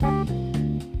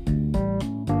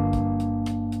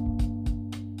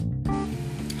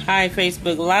Hi,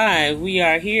 Facebook Live. We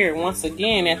are here once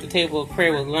again at the Table of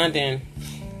Prayer with London,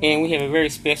 and we have a very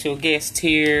special guest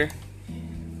here.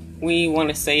 We want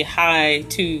to say hi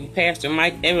to Pastor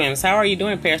Mike Evans. How are you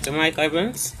doing, Pastor Mike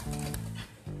Evans?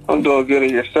 I'm doing good,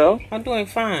 and yourself? I'm doing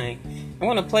fine. I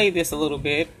want to play this a little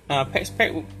bit.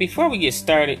 Before we get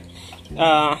started, we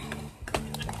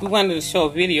wanted to show a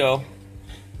video.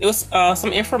 It was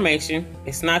some information.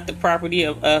 It's not the property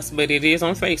of us, but it is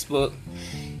on Facebook.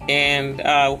 And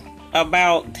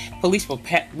about police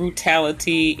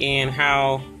brutality and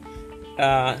how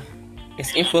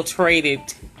it's infiltrated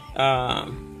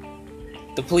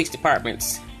the police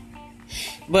departments.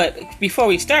 But before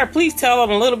we start, please tell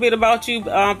them a little bit about you,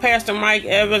 Pastor Mike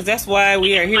Evans. That's why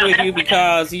we are here with you,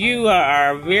 because you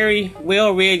are a very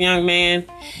well-read young man.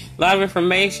 A lot of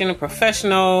information, a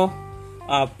professional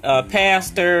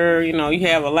pastor. You know, you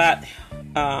have a lot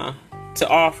to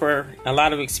offer, a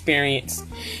lot of experience.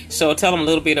 So tell them a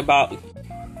little bit about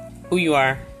who you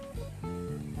are.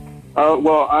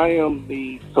 Well, I am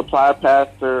the supply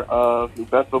pastor of the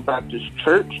Bethel Baptist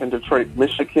Church in Detroit,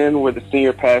 Michigan, where the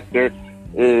senior pastor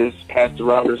is Pastor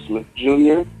Robert Smith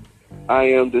Jr. I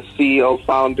am the CEO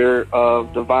founder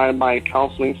of Divine Mind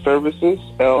Counseling Services,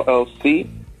 LLC,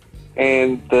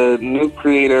 and the new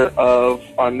creator of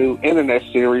our new internet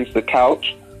series, The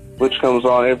Couch, which comes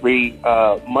on every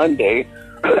Monday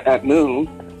at noon.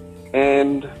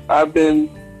 And I've been,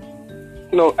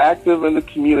 active in the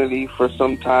community for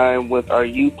some time with our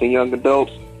youth and young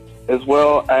adults, as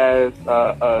well as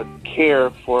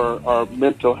care for our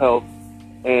mental health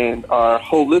and our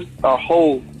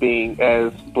whole being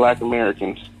as Black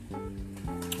Americans.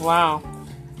 Wow.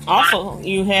 Also,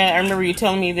 I remember you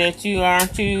telling me that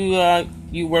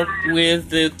you work with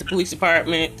the police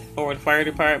department or the fire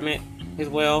department as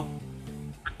well.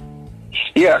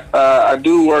 Yeah, I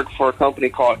do work for a company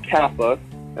called CAPA,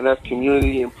 and that's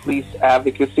Community and Police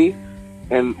Advocacy.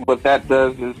 And what that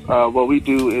does is, what we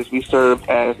do is we serve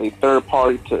as a third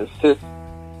party to assist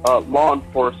law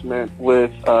enforcement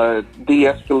with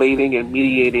de-escalating and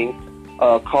mediating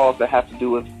calls that have to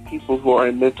do with people who are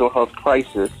in mental health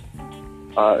crisis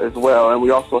as well. And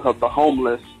we also help the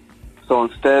homeless. So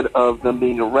instead of them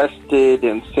being arrested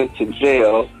and sent to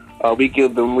jail, we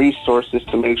give them resources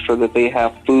to make sure that they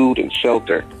have food and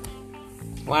shelter.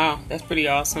 Wow, that's pretty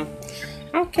awesome.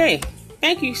 Okay,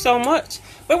 thank you so much.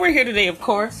 But we're here today, of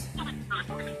course.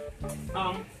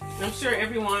 I'm sure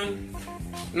everyone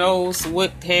knows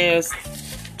what has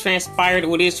transpired,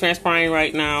 what is transpiring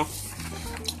right now.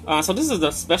 So this is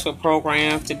a special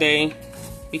program today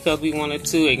because we wanted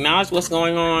to acknowledge what's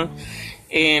going on.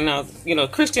 And,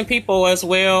 Christian people as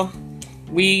well,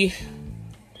 we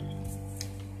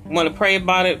want to pray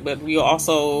about it, but we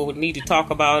also need to talk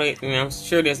about it. And I'm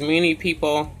sure there's many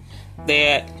people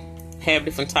that have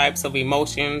different types of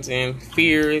emotions and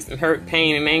fears and hurt,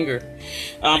 pain, and anger.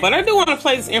 But I do want to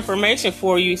play this information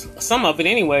for you, some of it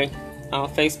anyway, on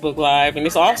Facebook Live. And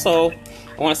it's also,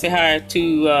 I want to say hi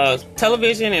to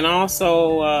television and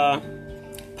also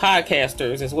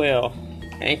podcasters as well,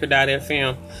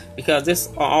 Anchor.fm,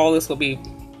 because all this will be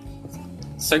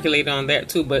circulated on that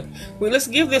too. But let's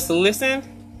give this a listen.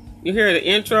 You hear the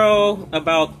intro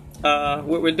about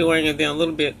what we're doing, and then a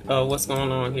little bit of what's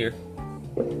going on here.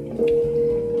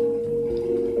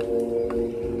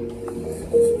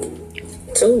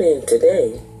 Tune in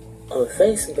today on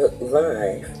Facebook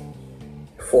Live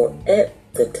for At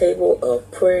the Table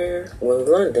of Prayer with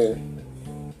London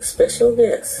special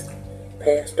guest,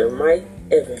 Pastor Mike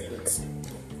Evans.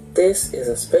 This is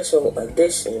a special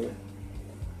edition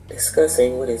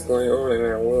discussing what is going on in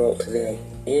our world today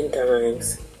in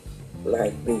times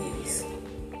like these.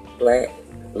 Black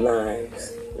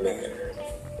Lives Matter.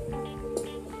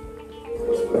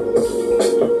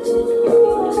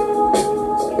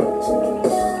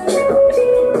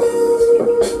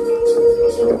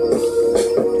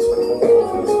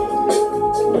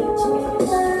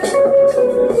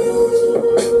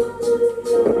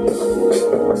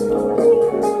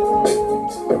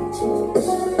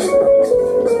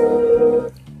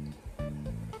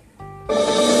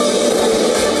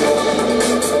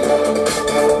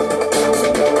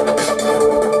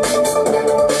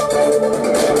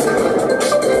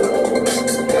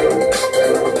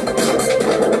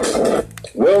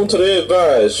 To the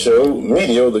Advised Show,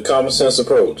 Media, the Common Sense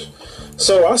Approach.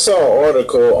 So I saw an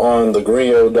article on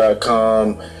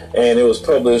thegrio.com, and it was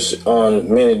published on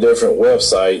many different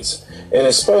websites, and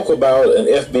it spoke about an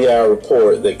FBI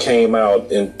report that came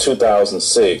out in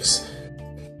 2006.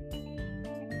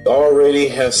 Already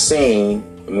have seen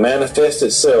manifest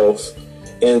itself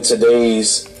in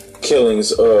today's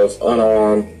killings of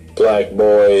unarmed black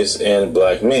boys and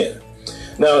black men.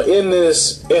 Now, in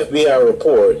this FBI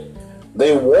report,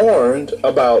 they warned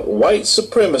about white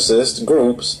supremacist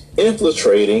groups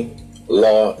infiltrating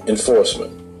law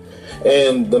enforcement.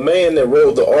 And the man that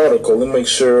wrote the article, let me make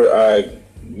sure I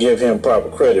give him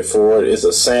proper credit for it, is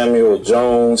a Samuel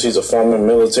Jones. He's a former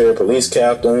military police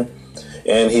captain,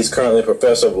 and he's currently a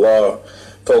professor of law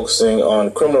focusing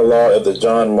on criminal law at the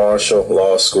John Marshall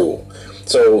Law School.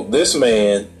 So this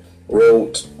man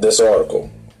wrote this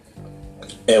article.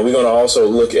 And we're going to also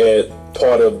look at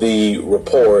part of the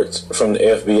report from the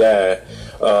FBI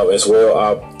as well.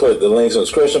 I'll put the links in the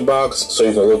description box so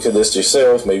you can look at this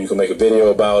yourself. Maybe you can make a video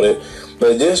about it.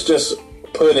 But this just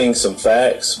putting some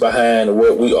facts behind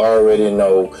what we already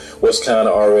know, what's kind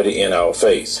of already in our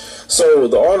face. So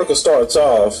the article starts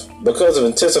off, because of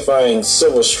intensifying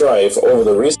civil strife over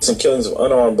the recent killings of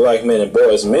unarmed black men and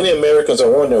boys, many Americans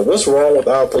are wondering what's wrong with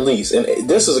our police. And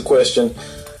this is a question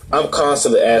I'm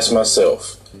constantly asking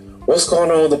myself. What's going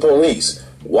on with the police?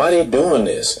 Why are they doing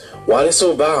this? Why are they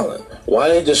so violent? Why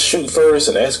they just shoot first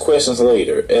and ask questions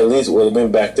later? At least, well, let me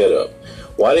back that up.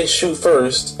 Why they shoot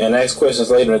first and ask questions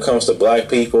later when it comes to black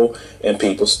people and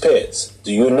people's pets?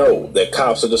 Do you know that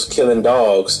cops are just killing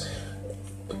dogs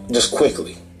just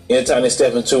quickly anytime they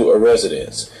step into a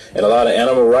residence? And a lot of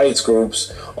animal rights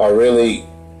groups are really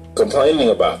complaining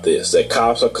about this, that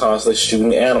cops are constantly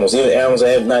shooting animals, even animals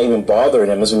that have not even bothering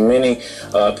them. There's many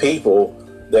people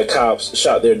that cops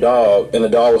shot their dog and the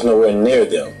dog was nowhere near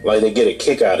them, like they get a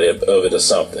kick out of it or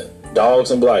something. Dogs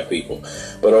and black people.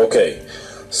 But okay,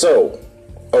 so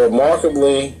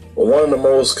remarkably, one of the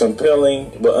most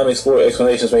compelling but unexplored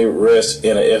explanations may rest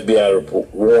in an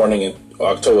FBI warning in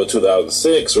October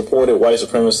 2006 reported white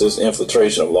supremacist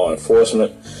infiltration of law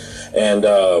enforcement, and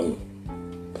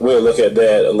we'll look at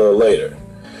that a little later.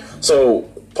 So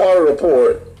part of the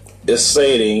report is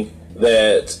stating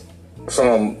that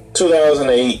from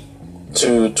 2008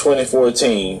 to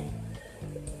 2014,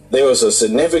 there was a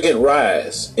significant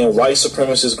rise in white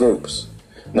supremacist groups.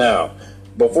 Now,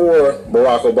 before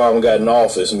Barack Obama got in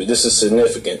office, I mean, this is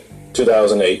significant,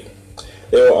 2008,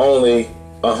 there were only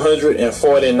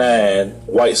 149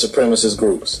 white supremacist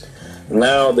groups.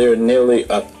 Now there are nearly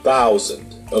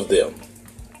 1,000 of them.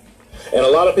 And a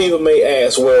lot of people may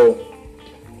ask, well,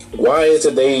 why is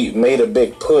it they made a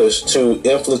big push to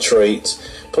infiltrate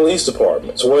police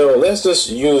departments? Well, let's just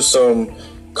use some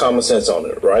common sense on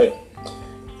it, right?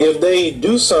 If they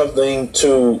do something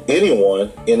to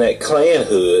anyone in that Klan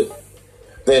hood,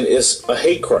 then it's a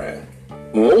hate crime.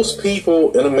 Most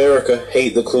people in America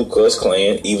hate the Ku Klux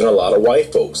Klan. Even a lot of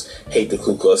white folks hate the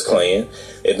Ku Klux Klan.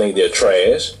 They think they're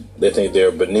trash. They think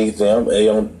they're beneath them, and they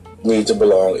don't need to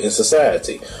belong in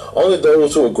society. Only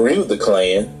those who agree with the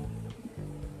Klan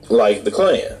like the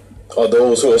Klan, or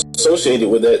those who are associated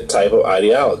with that type of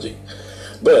ideology.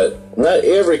 But not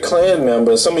every Klan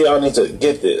member, some of y'all need to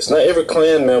get this, not every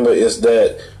Klan member is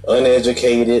that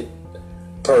uneducated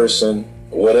person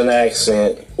with an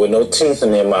accent, with no teeth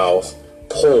in their mouth,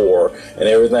 poor, and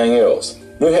everything else.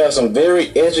 You have some very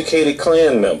educated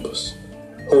Klan members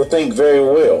who think very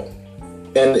well.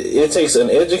 And it takes an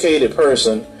educated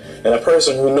person and a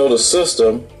person who knows the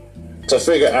system to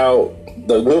figure out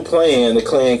the new plan the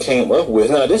Klan came up with.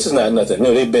 Now, this is not nothing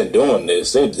new. They've been doing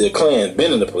this. The Klan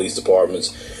been in the police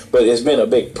departments, but it's been a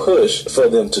big push for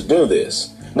them to do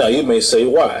this. Now, you may say,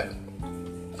 why?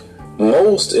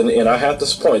 Most, and I have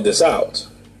to point this out,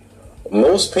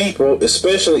 most people,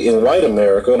 especially in white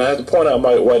America, and I have to point out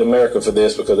white America for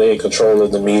this because they're in control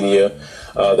of the media,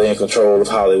 they're in control of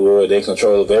Hollywood, they're in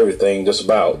control of everything just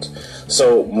about.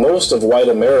 So most of white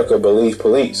America believe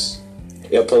police.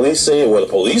 If police say, well, the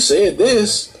police said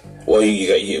this, well,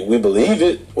 we believe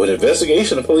it. With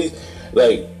investigation, the police,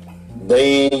 like,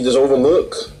 they just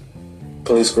overlook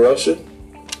police corruption,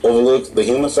 overlook the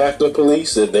human factor of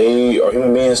police, that they are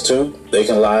human beings too. They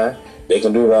can lie, they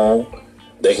can do wrong,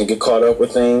 they can get caught up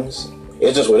with things.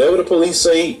 It's just whatever the police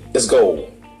say is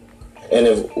gold. And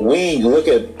if we look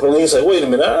at police, like, wait a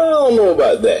minute, I don't know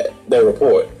about that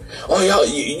report. Oh, y'all,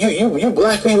 you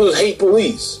black people just hate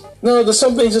police. No, there's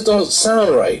some things that don't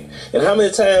sound right. And how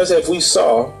many times have we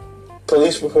saw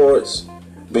police reports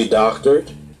be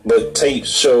doctored, but tapes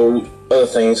showed other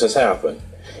things has happened?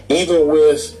 Even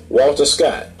with Walter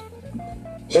Scott.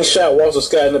 He shot Walter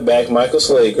Scott in the back, Michael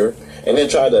Slager, and then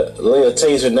tried to lay a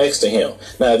taser next to him.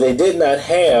 Now, if they did not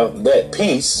have that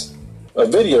piece of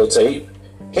videotape,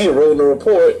 he wrote in the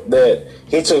report that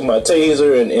he took my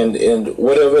taser and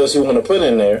whatever else he wanted to put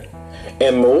in there.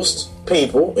 And most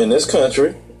people in this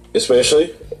country, especially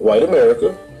white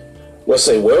America, will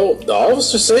say, well, the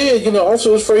officer said, the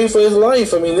officer was afraid for his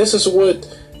life. I mean, this is what,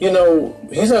 he's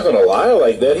not going to lie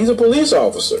like that. He's a police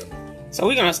officer. So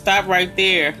we're gonna stop right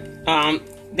there.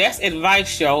 That's Advice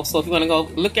Show. So if you want to go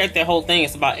look at that whole thing,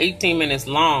 it's about 18 minutes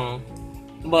long.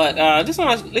 But just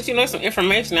want to let you know some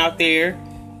information out there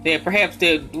that perhaps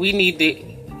that we need to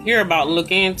hear about and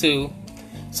look into.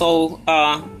 So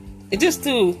just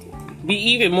to be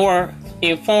even more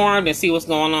informed and see what's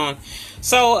going on.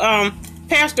 So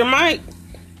Pastor Mike,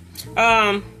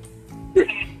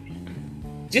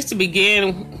 just to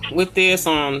begin with this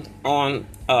on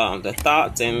the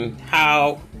thoughts and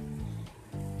how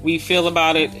we feel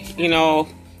about it, you know,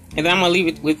 and I'm going to leave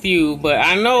it with you. But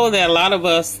I know that a lot of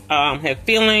us have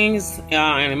feelings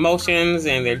and emotions,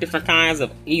 and there are different kinds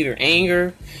of either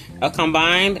anger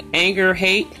combined, anger,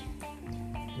 hate.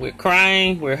 We're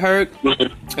crying, we're hurt,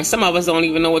 and some of us don't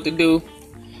even know what to do.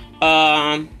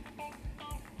 And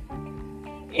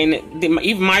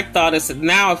even my thought is,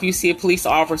 now if you see a police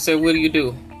officer, what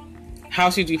do? How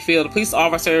should you feel? The police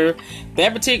officer,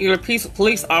 that particular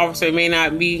police officer may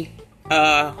not be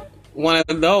one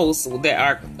of those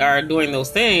that are doing those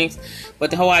things,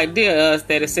 but the whole idea is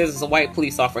that it says it's a white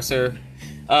police officer.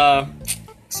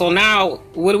 So now,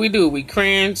 what do? We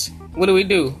cringe. What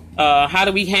do? How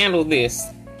do we handle this?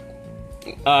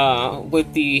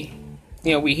 With the,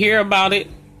 you know, we hear about it,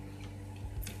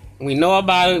 we know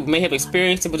about it, we may have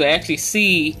experienced it, but to actually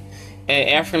see an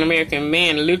African American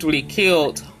man literally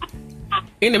killed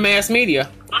in the mass media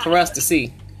for us to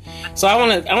see. So I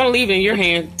want to leave it in your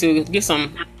hand to get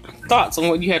some thoughts on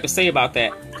what you have to say about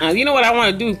that. You know what I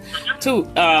want to do too.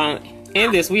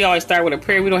 In this, we always start with a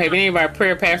prayer. We don't have any of our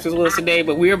prayer pastors with us today,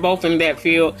 but we're both in that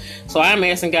field. So I'm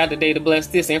asking God today to bless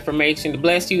this information, to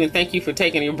bless you, and thank you for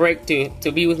taking your break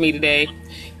to be with me today.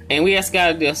 And we ask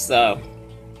God to just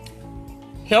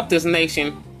help this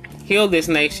nation, heal this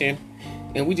nation,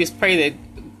 and we just pray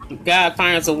that God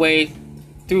finds a way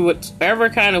through whatever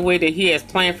kind of way that He has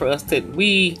planned for us, that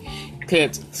we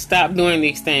could stop doing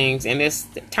these things and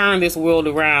just turn this world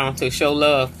around to show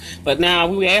love. But now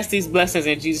we ask these blessings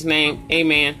in Jesus' name,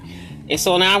 amen. And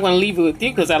so now I'm going to leave it with you,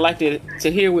 because I'd like to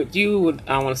hear what you would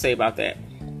want to say about that.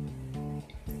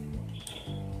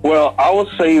 Well, I will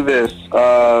say this.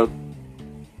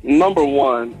 Number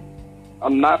one,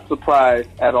 I'm not surprised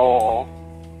at all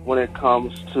when it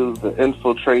comes to the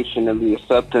infiltration and the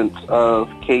acceptance of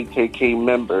KKK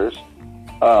members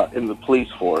in the police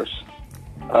force.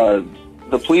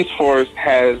 The police force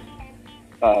has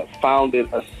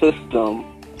founded a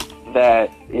system that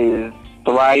is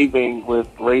thriving with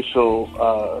racial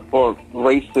or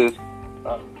racist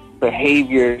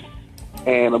behaviors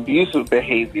and abusive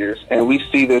behaviors, and we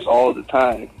see this all the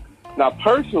time. Now,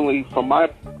 personally, from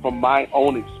my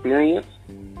own experience,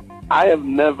 I have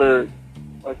never,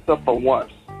 except for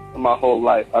once in my whole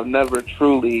life, I've never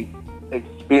truly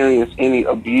experienced any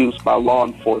abuse by law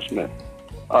enforcement.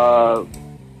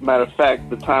 Matter of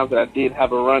fact, the times that I did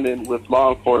have a run-in with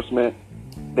law enforcement,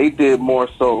 they did more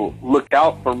so look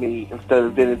out for me instead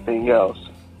of anything else.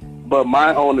 But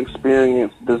my own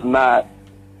experience does not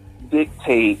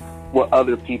dictate what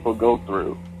other people go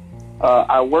through.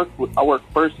 I work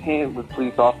firsthand with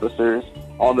police officers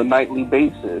on a nightly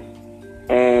basis,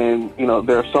 and you know,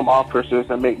 there are some officers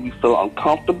that make me feel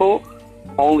uncomfortable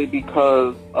only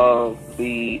because of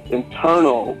the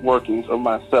internal workings of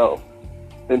myself,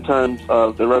 in terms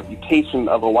of the reputation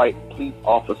of a white police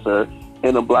officer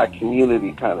in a black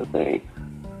community kind of thing.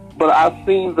 But I've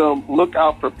seen them look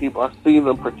out for people. I've seen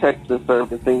them protect and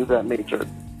serve and things of that nature.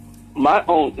 My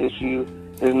own issue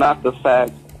is not the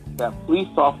fact that police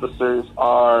officers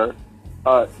are,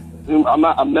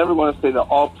 I'm never going to say that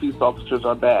all police officers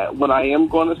are bad. What I am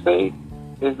going to say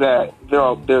is that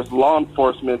there's law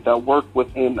enforcement that work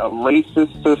within a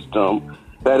racist system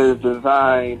that is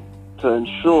designed to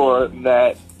ensure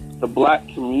that the black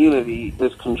community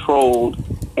is controlled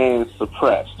and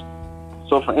suppressed.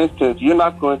 So, for instance, you're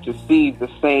not going to see the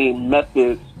same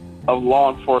methods of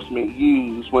law enforcement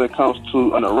used when it comes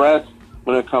to an arrest,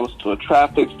 when it comes to a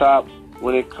traffic stop,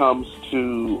 when it comes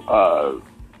to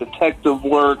detective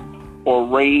work or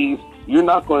raids. You're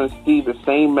not going to see the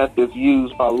same methods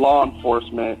used by law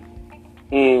enforcement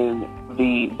in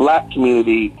the black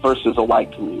community versus a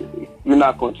white community. You're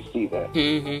not going to see that.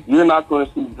 Mm-hmm. You're not going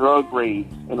to see drug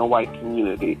raids in a white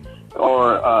community,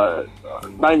 or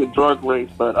not even drug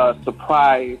raids, but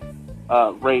surprise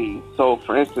raids. So,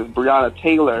 for instance, Breonna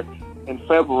Taylor in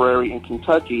February in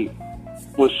Kentucky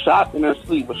was shot in her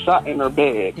sleep, was shot in her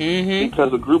bed, mm-hmm.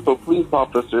 because a group of police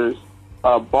officers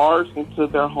barged into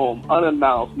their home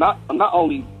unannounced. Not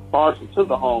only barged into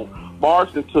the home,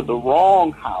 barged into the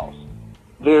wrong house.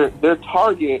 Their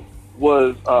target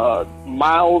was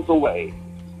miles away,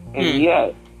 and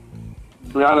yet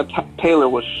Breonna Taylor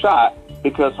was shot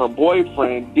because her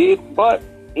boyfriend did what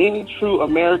any true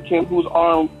American who's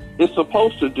armed is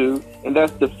supposed to do, and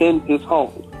that's defend his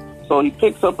home. So he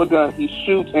picks up a gun, he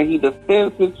shoots, and he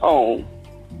defends his home,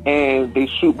 and they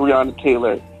shoot Breonna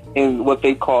Taylor in what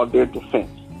they call their defense.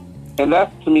 And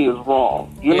that, to me, is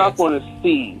wrong. You're not going to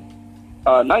see,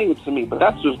 not even to me, but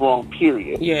that's just wrong,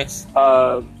 period. Yes.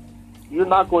 You're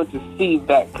not going to see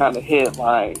that kind of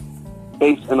headline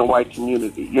based in the white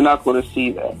community. You're not going to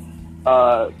see that.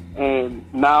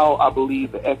 And now I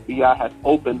believe the FBI has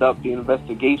opened up the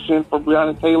investigation for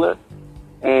Breonna Taylor.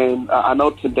 And I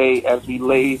know today, as we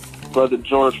lay Brother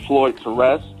George Floyd to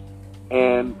rest,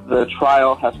 and the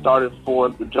trial has started for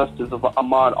the justice of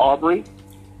Ahmaud Arbery.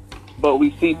 But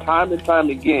we see time and time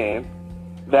again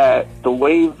that the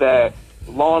way that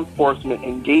law enforcement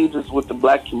engages with the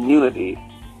black community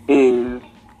is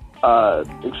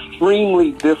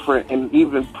extremely different and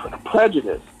even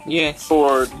prejudiced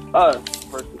towards us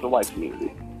versus the white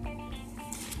community.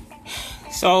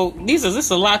 So this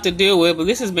is a lot to deal with, but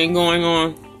this has been going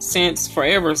on since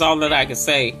forever is all that I can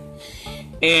say.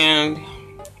 And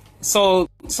so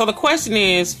the question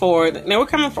is now we're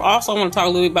coming for, also I want to talk a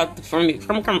little bit about from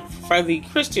the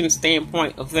Christian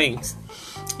standpoint of things.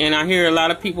 And I hear a lot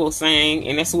of people saying,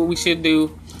 and that's what we should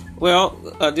do. Well,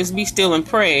 just be still and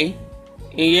pray.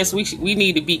 And yes, we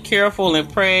need to be careful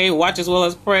and pray, watch as well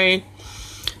as pray.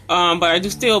 But I do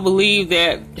still believe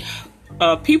that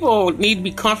people need to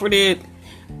be comforted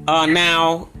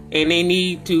now, and we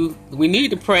need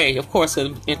to pray, of course,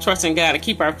 and trust in God and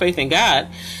keep our faith in God.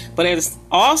 But it's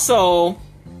also,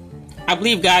 I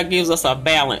believe God gives us a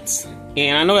balance.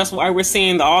 And I know that's why we're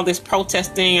seeing all this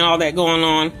protesting and all that going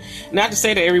on. Not to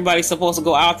say that everybody's supposed to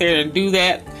go out there and do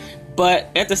that, but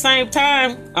at the same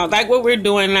time, like what we're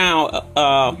doing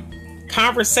now,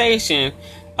 conversation,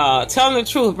 telling the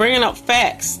truth, bringing up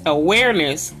facts,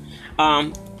 awareness,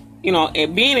 and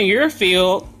being in your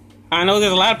field, I know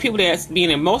there's a lot of people that's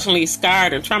being emotionally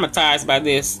scarred and traumatized by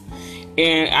this.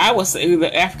 And I would say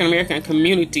the African American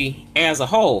community as a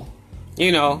whole,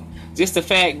 just the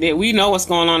fact that we know what's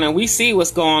going on and we see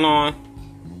what's going on,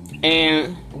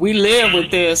 and we live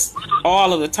with this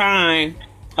all of the time.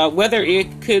 Whether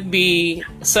it could be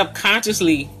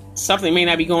subconsciously, something may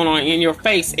not be going on in your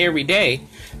face every day,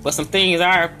 but some things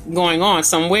are going on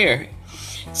somewhere.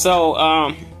 So,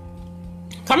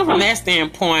 coming from that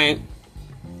standpoint,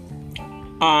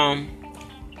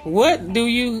 what do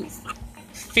you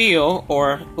feel,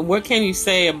 or what can you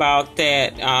say about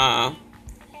that?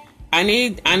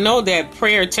 I know that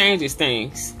prayer changes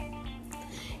things,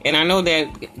 and I know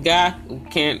that God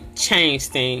can change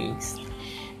things.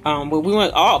 But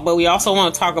we also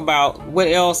want to talk about what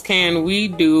else can we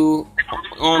do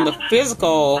on the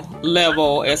physical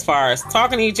level, as far as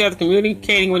talking to each other,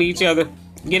 communicating with each other,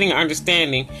 getting an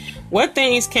understanding. What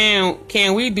things can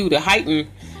we do to heighten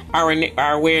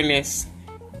our awareness,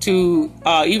 to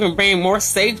even bring more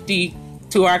safety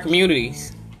to our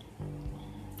communities?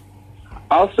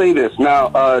 I'll say this now,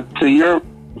 to your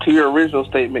original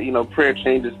statement, prayer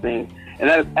changes things, and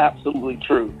that is absolutely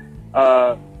true.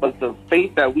 But the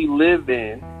faith that we live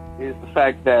in is the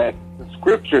fact that the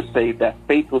scriptures say that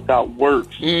faith without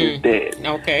works is dead.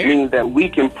 Okay. Meaning that we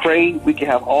can pray, we can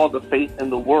have all the faith in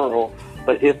the world,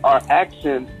 but if our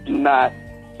actions do not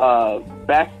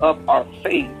back up our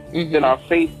faith, then our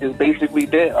faith is basically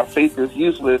dead. Our faith is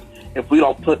useless if we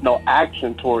don't put no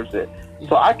action towards it.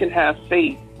 So I can have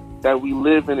faith that we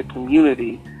live in a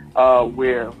community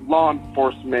where law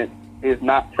enforcement is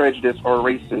not prejudiced or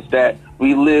racist, that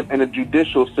we live in a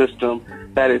judicial system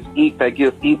that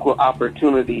gives equal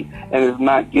opportunity and is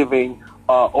not giving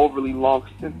overly long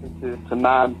sentences to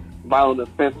non-violent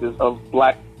offenses of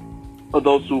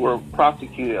those who were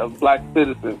prosecuted, of black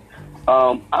citizens.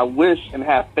 I wish and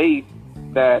have faith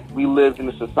that we live in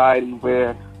a society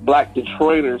where black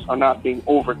Detroiters are not being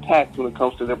overtaxed when it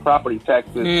comes to their property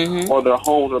taxes, or their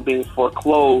homes are being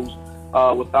foreclosed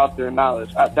without their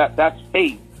knowledge. That's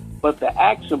faith. But the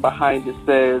action behind it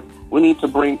says we need to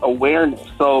bring awareness.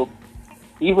 So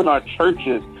even our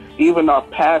churches, even our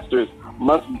pastors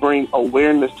must bring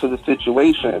awareness to the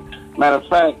situation. Matter of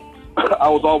fact, I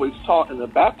was always taught in the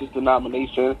Baptist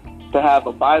denomination to have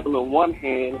a Bible in one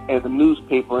hand and a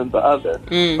newspaper in the other.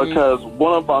 Because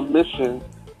one of our missions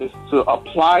is to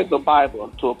apply the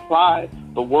Bible, to apply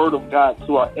the Word of God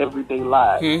to our everyday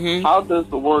lives. How does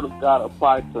the Word of God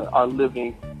apply to our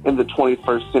living in the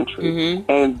 21st century?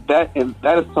 And that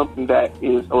is something that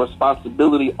is a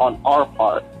responsibility on our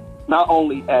part, not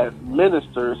only as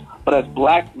ministers, but as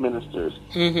black ministers,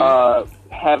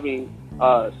 having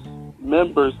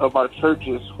members of our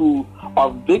churches who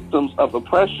are victims of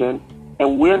oppression,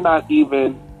 and we're not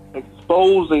even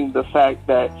exposing the fact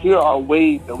that here are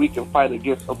ways that we can fight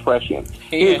against oppression.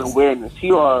 Here's awareness.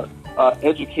 Here are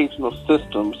educational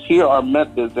systems. Here are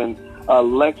methods and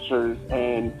lectures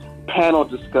and panel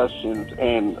discussions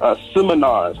and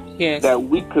seminars that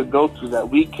we could go to, that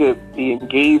we could be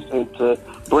engaged in to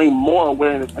bring more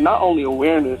awareness, and not only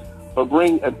awareness, but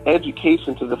bring an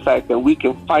education to the fact that we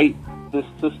can fight this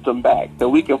system back, that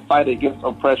we can fight against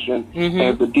oppression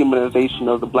and the demonization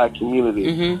of the black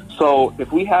community. So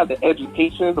if we have the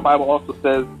education, the Bible also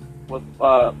says, with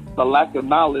the lack of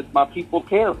knowledge, my people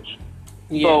perish.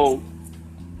 So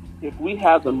if we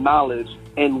have the knowledge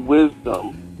and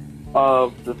wisdom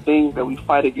of the things that we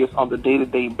fight against on the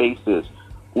day-to-day basis,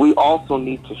 we also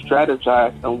need to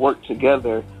strategize and work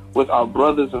together with our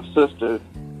brothers and sisters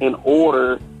in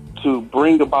order to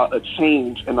bring about a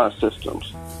change in our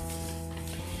systems.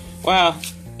 Wow.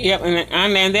 Yep,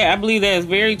 and that, I believe that is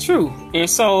very true. And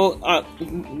so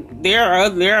there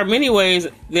are many ways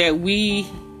that we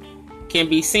can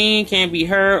be seen, can be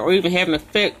heard, or even have an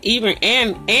effect, even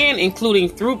and including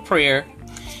through prayer.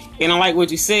 And I like what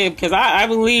you said, because I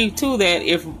believe too that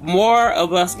if more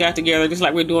of us got together, just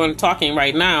like we're doing talking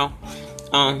right now,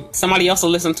 somebody else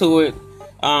will listen to it,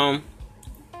 and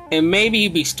maybe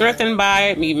be strengthened by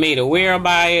it, be made aware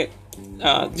by it.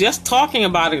 Just talking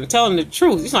about it and telling the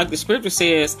truth. It's like the scripture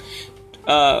says,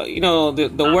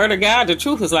 the word of God, the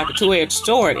truth is like a two-edged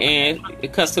sword, and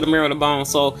it cuts to the marrow of the bone.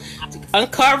 So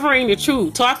uncovering the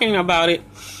truth, talking about it.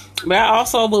 But I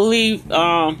also believe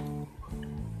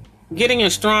getting in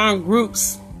strong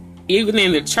groups, even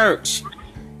in the church,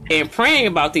 and praying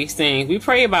about these things. We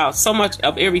pray about so much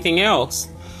of everything else.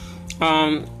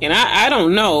 And I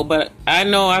don't know, but I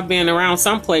know I've been around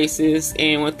some places,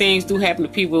 and when things do happen to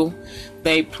people,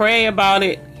 they pray about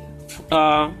it,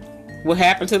 what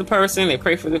happened to the person, they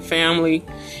pray for the family.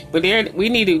 But we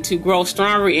needed to grow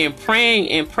stronger in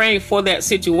praying for that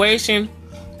situation,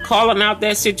 calling out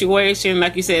that situation,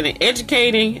 like you said, and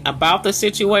educating about the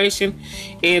situation.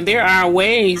 And there are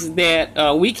ways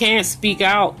that we can speak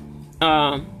out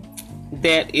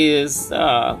that is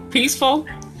peaceful,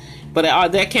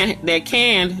 but that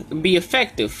can be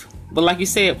effective. But like you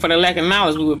said, for the lack of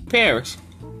knowledge, we would perish.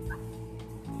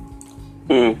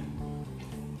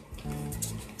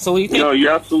 So what do you think? No,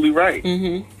 you're absolutely right.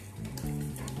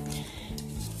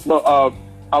 Well,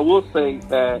 I will say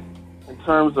that in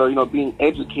terms of being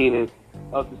educated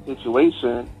of the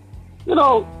situation,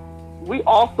 we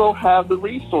also have the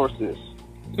resources.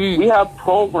 We have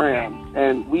programs,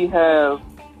 and we have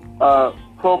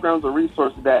programs or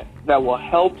resources that will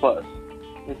help us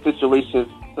in situations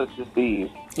such as these.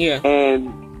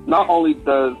 And not only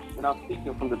does, and I'm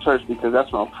speaking from the church because that's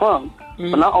where I'm from,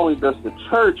 but not only does the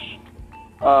church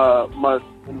must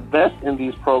invest in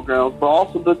these programs, but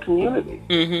also the community.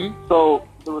 So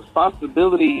the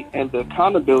responsibility and the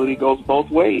accountability goes both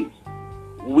ways.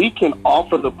 We can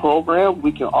offer the program,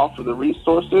 we can offer the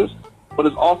resources, but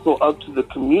it's also up to the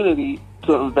community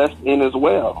to invest in as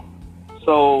well.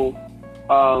 So,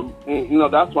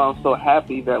 that's why I'm so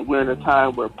happy that we're in a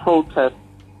time where protest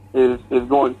is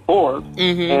going forth,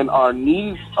 and our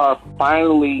needs are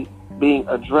finally being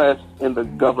addressed in the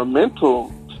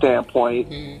governmental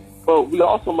standpoint. But we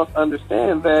also must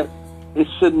understand that it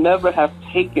should never have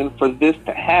taken for this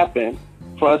to happen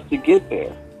for us to get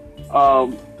there.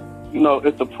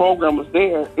 If the program was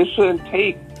there, it shouldn't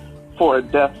take for a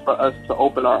death for us to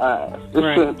open our eyes.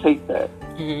 It shouldn't take that.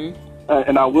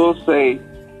 And I will say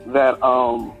that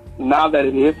now that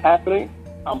it is happening,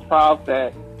 I'm proud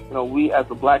that we as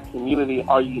a black community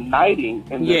are uniting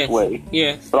in this way.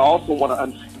 But I also want to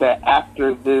understand that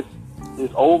after this is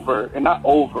over, and not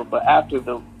over, but after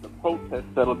the protests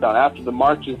settle down, after the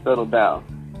marches settle down,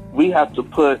 we have to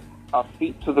put our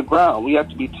feet to the ground. We have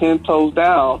to be 10 toes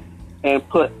down and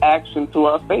put action to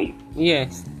our faith.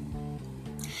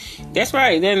 That's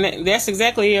right. Then that's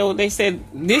exactly what they said.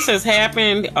 This has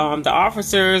happened. The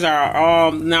officers are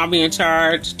all now being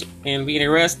charged and being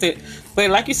arrested. But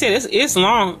like you said, it's a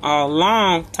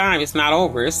long time. It's not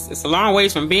over. It's a long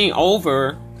ways from being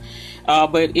over.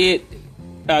 But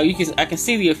I can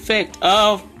see the effect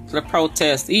of the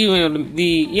protest. Even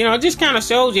it just kind of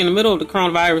shows you in the middle of the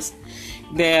coronavirus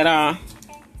that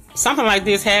something like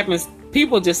this happens.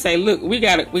 People just say, "Look, we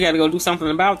got to go do something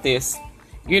about this."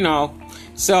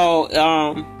 So,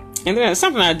 and then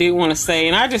something I did want to say,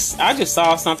 and I just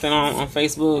saw something on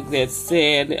Facebook that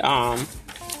said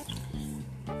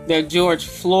that George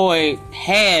Floyd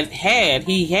had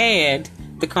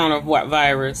the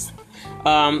coronavirus.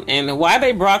 And why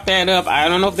they brought that up, I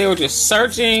don't know if they were just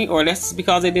searching, or that's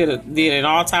because they did an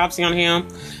autopsy on him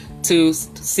to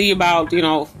see about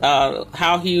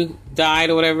how he died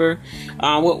or whatever.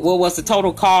 What was the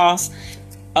total cost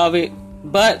of it?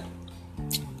 But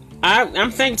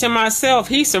I'm thinking to myself,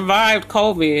 he survived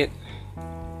COVID,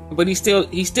 but he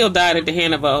still died at the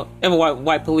hand of a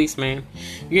white policeman.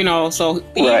 You know, so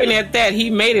Right. even at that, he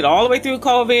made it all the way through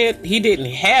COVID. He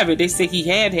didn't have it. They said he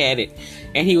had it,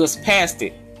 and he was past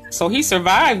it. So he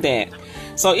survived that.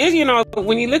 So you know,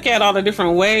 when you look at all the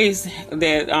different ways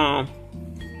that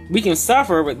we can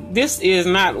suffer, but this is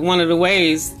not one of the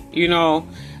ways, you know,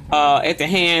 at the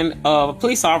hand of a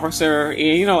police officer. And,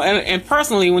 you know, and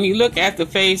personally, when you look at the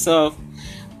face of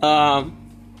the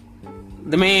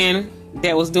man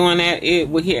that was doing that,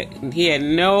 he had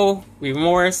no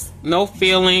remorse, no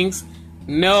feelings,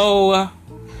 no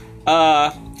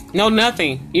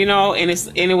nothing, you know. And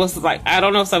it was like, I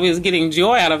don't know if somebody was getting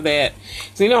joy out of that.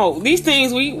 So, you know, these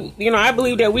things I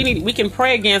believe that we can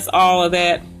pray against all of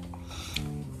that.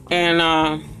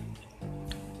 And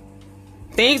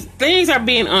things are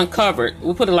being uncovered.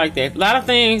 We'll put it like that. A lot of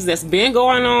things that's been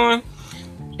going on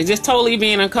is just totally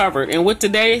being uncovered. And with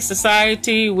today's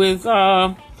society, with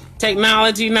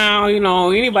technology now, you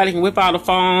know, anybody can whip out a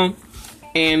phone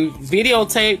and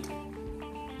videotape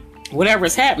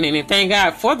whatever's happening. And thank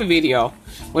God for the video,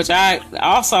 which I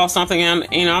saw something on,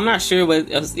 you know, I'm not sure, but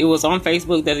it was on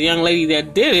Facebook that a young lady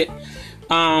that did it,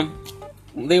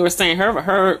 they were saying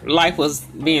her life was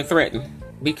being threatened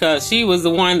because she was the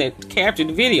one that captured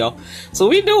the video. So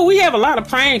we have a lot of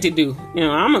praying to do. You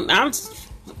know, I'm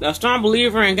a strong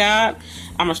believer in God.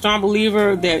 I'm a strong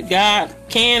believer that God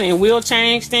can and will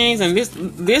change things, and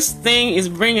this thing is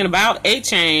bringing about a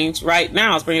change right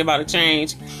now. It's bringing about a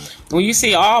change when you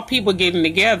see all people getting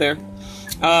together.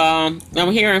 I'm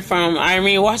hearing from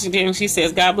Irene Washington. She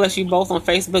says, God bless you both on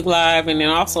Facebook Live. And then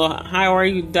also, how are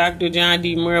you, Dr. John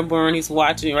D. Milburn? He's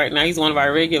watching right now. He's one of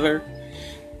our regular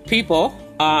people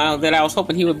that I was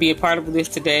hoping he would be a part of this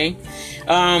today.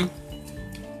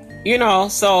 You know,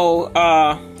 so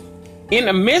in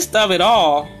the midst of it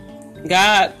all,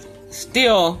 God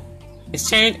still is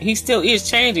changing. He still is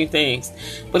changing things.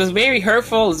 But it's very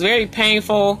hurtful. It's very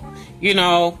painful, you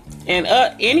know. And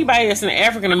anybody that's an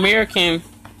African American,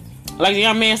 like the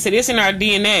young man said, it's in our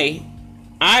DNA.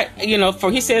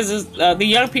 He says the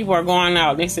young people are going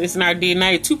out. They said it's in our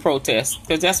DNA to protest,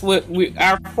 because that's what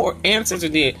our ancestors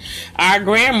did. Our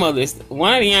grandmothers,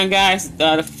 one of the young guys,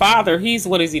 the father, he's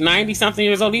 90 something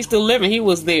years old. He's still living. He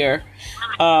was there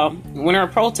when they were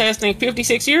protesting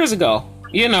 56 years ago.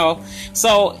 You know,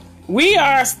 so we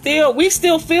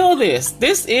still feel this.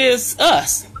 This is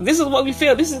us. This is what we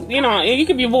feel. This is, you know, and you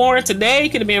could be born today. You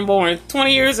could have been born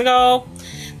 20 years ago,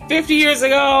 50 years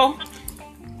ago.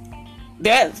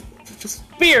 That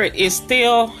spirit is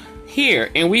still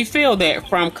here. And we feel that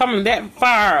from coming that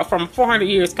far, from 400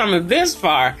 years, coming this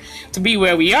far to be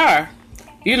where we are,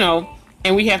 you know,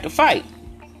 and we have to fight.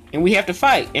 And we have to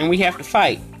fight. And we have to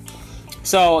fight.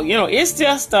 So, you know, it's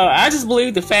just, I just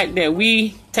believe the fact that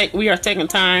we are taking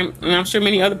time, and I'm sure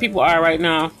many other people are right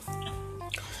now,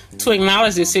 to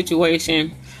acknowledge this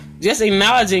situation. Just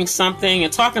acknowledging something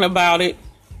and talking about it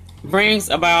brings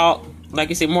about, like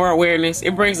you said, more awareness.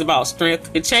 It brings about strength.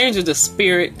 It changes the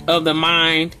spirit of the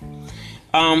mind.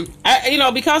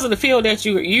 Because of the field that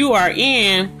you are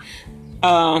in,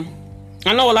 I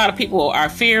know a lot of people are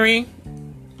fearing,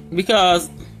 because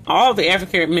all the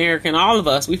African American, all of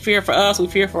us, we fear for us, we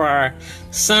fear for our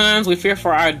sons, we fear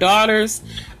for our daughters,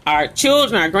 our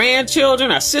children, our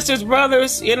grandchildren, our sisters,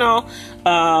 brothers, you know.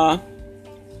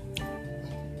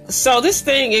 So this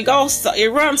thing, it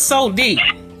runs so deep,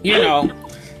 you know.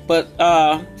 But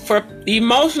for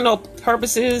emotional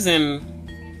purposes and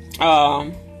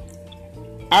our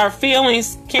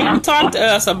feelings, can you talk to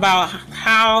us about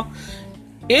how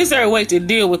is there a way to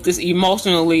deal with this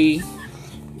emotionally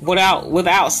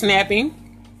without snapping?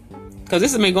 Because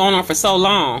this has been going on for so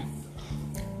long.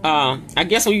 I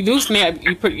guess when you do snap,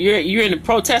 you're in the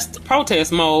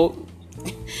protest mode.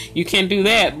 You can do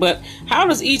that. But how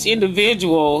does each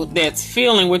individual that's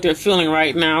feeling what they're feeling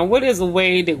right now, what is a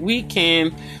way that we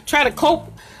can try to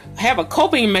cope, have a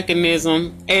coping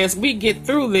mechanism as we get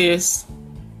through this,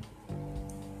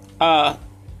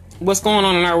 what's going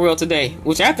on in our world today?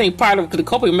 Which I think part of the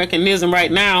coping mechanism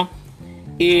right now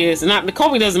is not, the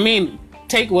coping doesn't mean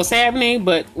take what's happening,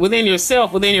 but within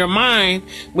yourself, within your mind,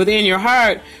 within your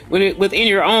heart, within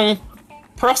your own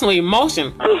personal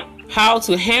emotion, how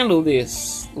to handle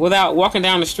this without walking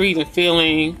down the street and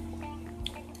feeling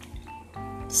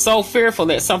so fearful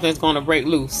that something's going to break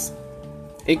loose.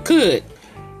 It could,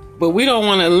 but we don't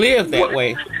want to live that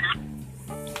way.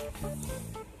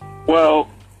 Well,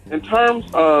 in terms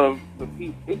of the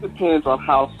peace, it depends on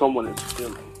how someone is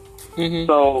feeling.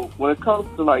 So when it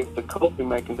comes to like the coping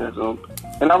mechanism,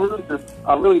 and I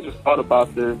really just thought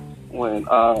about this when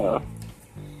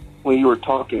you were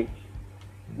talking,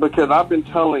 because I've been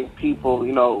telling people,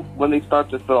 you know, when they start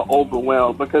to feel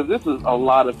overwhelmed, because this is a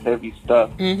lot of heavy stuff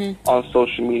on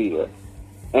social media,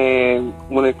 and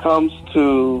when it comes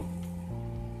to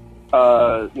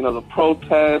you know, the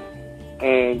protests,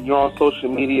 and you're on social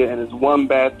media and it's one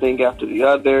bad thing after the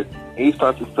other, and you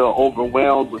start to feel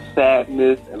overwhelmed with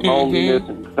sadness and loneliness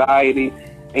and anxiety,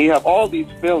 and you have all these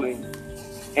feelings.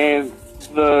 And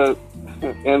the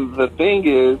thing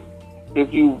is,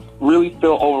 if you really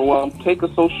feel overwhelmed, take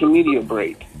a social media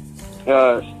break.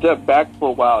 Step back for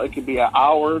a while. It could be an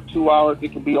hour, 2 hours.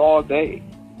 It could be all day.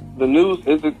 The news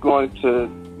isn't going to,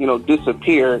 you know,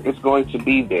 disappear. It's going to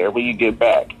be there when you get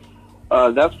back.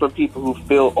 That's for people who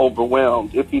feel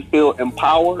overwhelmed. If you feel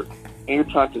empowered and you're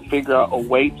trying to figure out a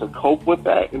way to cope with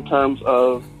that, in terms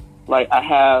of, like, I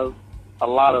have a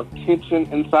lot of tension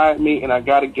inside me and I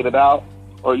got to get it out,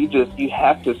 or you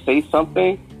have to say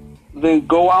something, then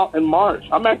go out and march.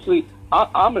 I'm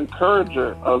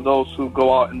encourager of those who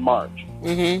go out and march,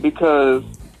 because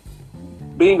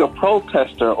being a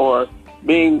protester or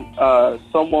being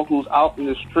someone who's out in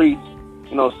the streets,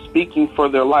 you know, speaking for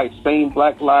their life, saying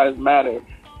Black Lives Matter,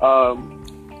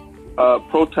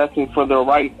 protesting for their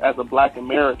rights as a Black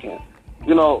American,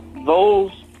 you know,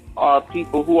 those are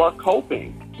people who are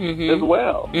coping as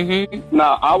well.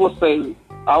 Now, I will say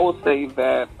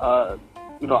that,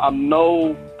 you know, I'm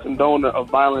no condoner of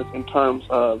violence in terms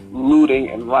of looting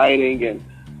and rioting and,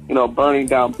 you know, burning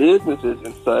down businesses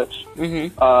and such,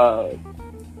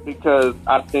 because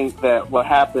I think that what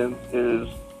happens is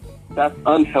that's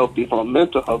unhealthy from a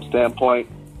mental health standpoint,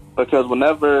 because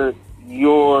whenever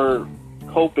you're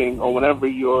coping, or whenever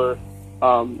you're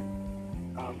I'm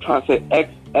trying to say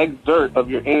exert of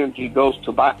your energy goes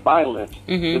to violence,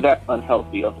 that's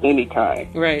unhealthy of any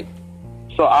kind. Right.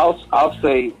 So I'll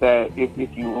say that if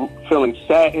you're feeling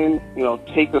saddened, you know,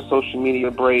 take a social media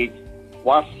break,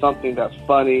 watch something that's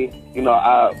funny. You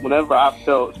know, whenever I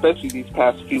felt, especially these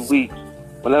past few weeks,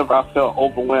 whenever I felt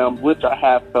overwhelmed, which I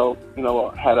have felt, you know,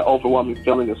 had an overwhelming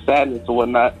feeling of sadness or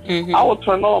whatnot, I will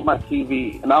turn on my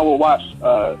TV and I will watch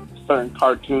certain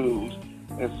cartoons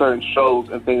and certain shows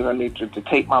and things I need to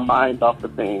take my mind off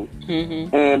of things.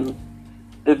 And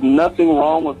there's nothing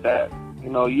wrong with that. You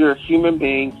know, you're a human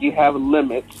being, you have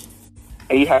limits,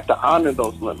 and you have to honor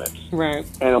those limits. Right.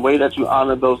 And the way that you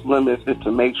honor those limits is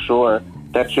to make sure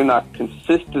that you're not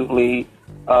consistently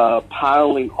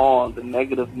piling on the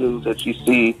negative news that you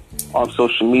see on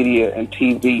social media and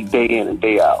TV day in and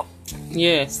day out.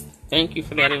 Yes, thank you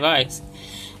for that advice.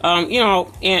 You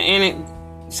know,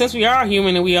 since we are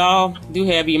human and we all do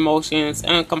have emotions,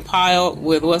 and compiled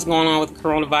with what's going on with the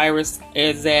coronavirus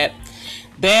is that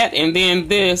and then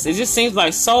this, it just seems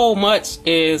like so much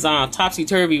is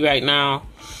topsy-turvy right now,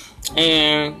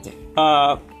 and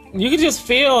you can just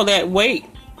feel that weight,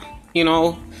 you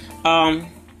know.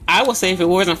 I would say if it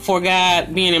wasn't for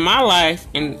God being in my life,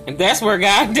 and that's where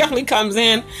God definitely comes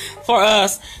in for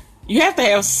us, you have to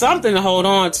have something to hold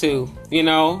on to, you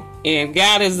know. And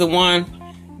God is the one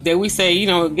that we say, you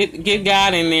know, get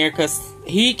God in there, because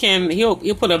he'll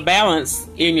put a balance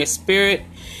in your spirit.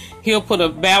 He'll put a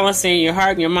balance in your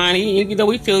heart and your mind. You know,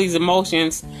 we feel these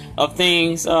emotions of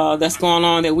things that's going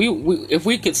on that we if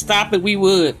we could stop it, we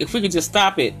would. If we could just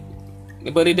stop it,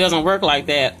 but it doesn't work like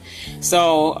that.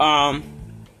 So,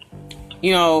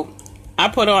 you know,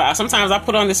 sometimes I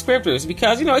put on the scriptures,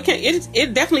 because, you know,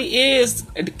 it definitely is.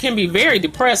 It can be very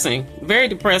depressing,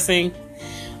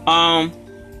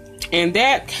 and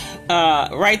that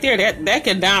right there, that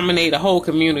can dominate a whole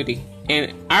community.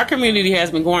 And our community has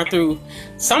been going through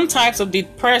some types of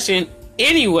depression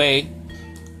anyway,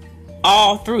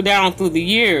 down through the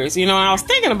years. You know, and I was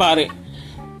thinking about it.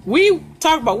 We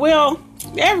talk about, well,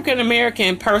 the African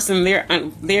American person, they're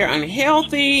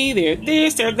unhealthy, they're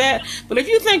this, they're that. But if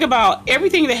you think about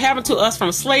everything that happened to us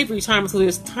from slavery time to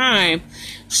this time,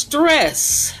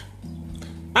 stress.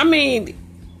 I mean,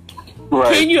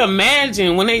 right. Can you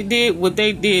imagine when they did what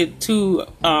they did to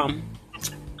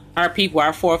our people,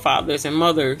 our forefathers and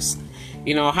mothers?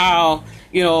 You know, how,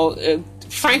 you know,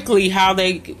 frankly, how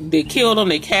they killed them,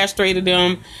 they castrated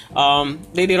them,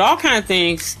 they did all kinds of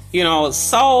things, you know,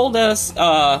 sold us,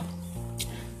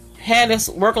 had us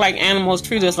work like animals,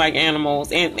 treat us like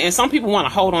animals, and some people want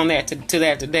to hold on to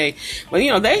that today. But, you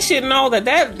know, they should know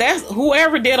that's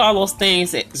whoever did all those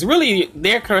things, it's really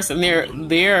their curse and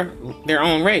their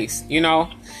own race, you know,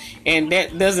 and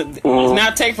that does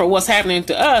not take for what's happening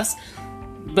to us.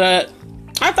 But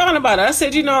I thought about it. I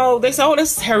said, you know, they say, oh,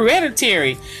 this is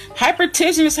hereditary.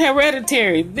 Hypertension is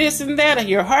hereditary. This and that.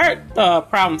 Your heart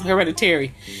problems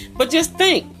hereditary. But just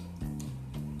think,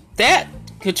 that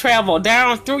could travel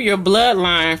down through your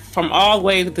bloodline from all the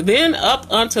way to then up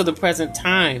until the present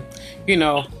time, you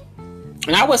know.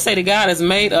 And I would say that God has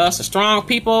made us a strong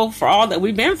people for all that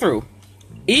we've been through.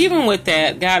 Even with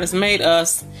that, God has made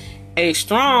us a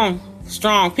strong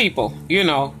people, you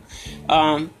know.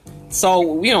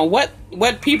 So, you know,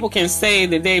 what people can say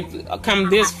that they've come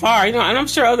this far, you know, and I'm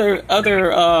sure other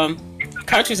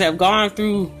countries have gone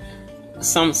through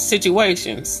some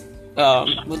situations.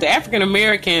 But the African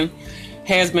American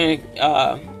has been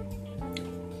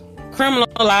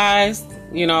criminalized,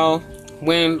 you know,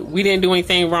 when we didn't do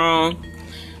anything wrong,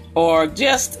 or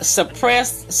just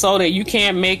suppressed so that you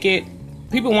can't make it.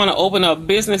 People want to open up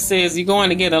businesses. You're going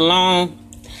to get a loan.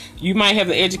 You might have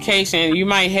the education, you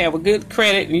might have a good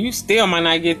credit, and you still might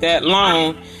not get that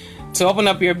loan to open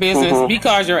up your business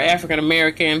because you're African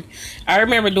American. I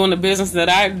remember doing the business that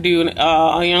I do.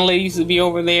 A young lady used to be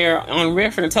over there on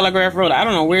Redford and Telegraph Road. I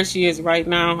don't know where she is right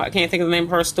now. I can't think of the name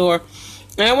of her store.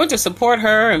 And I went to support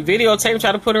her and videotape,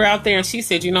 try to put her out there. And she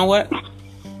said, you know what?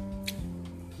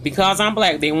 Because I'm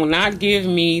black, they will not give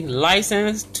me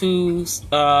license to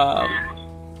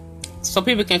so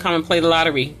people can come and play the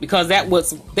lottery, because that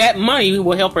money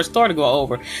will help her store to go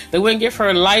over. They wouldn't give her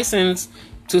a license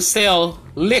to sell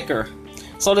liquor.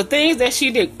 So the things that she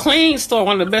did, clean store,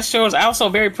 one of the best stores, I'm also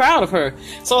very proud of her.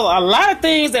 So a lot of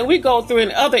things that we go through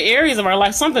in other areas of our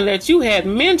life, something that you had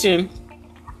mentioned,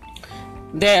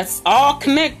 that's all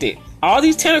connected. All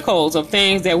these tentacles of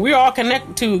things that we're all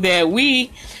connected to, that we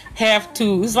have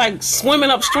to, it's like swimming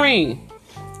upstream.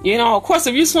 You know, of course,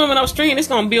 if you're swimming upstream, it's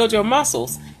going to build your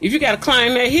muscles. If you got to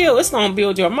climb that hill, it's going to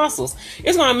build your muscles.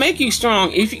 It's going to make you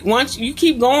strong. Once you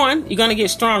keep going, you're going to get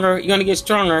stronger. You're going to get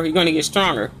stronger. You're going to get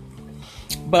stronger.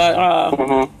 But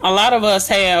a lot of us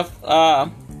have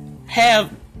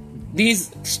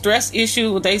these stress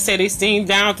issues. They say they seen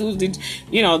down through the,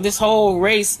 you know, this whole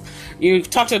race. You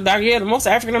talk to the doctor, yeah, the most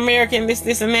African American,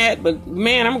 this and that. But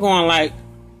man, I'm going like,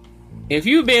 if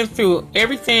you've been through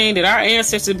everything that our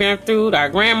ancestors been through, our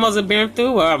grandmothers have been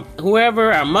through, or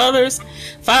whoever, our mothers,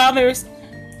 fathers,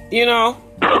 you know,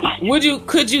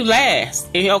 could you last?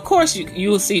 And of course you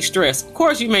will see stress. Of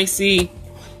course you may see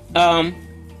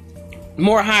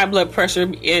more high blood pressure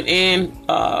and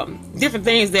different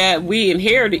things that we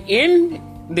inherited in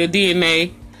the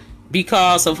DNA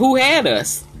because of who had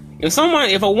us.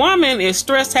 If a woman is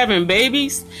stressed having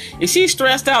babies, if she's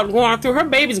stressed out going through, her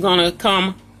baby's gonna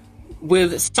come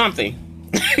with something.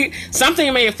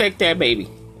 Something may affect that baby,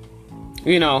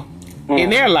 you know, in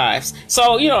their lives.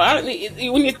 So, you know,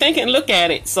 when you think and look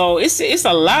at it, so it's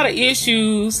a lot of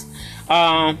issues,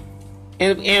 but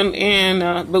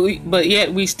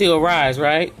yet we still rise,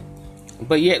 right?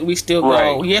 But yet we still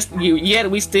go. Yes,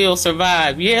 yet we still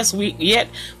survive. Yes, we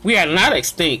are not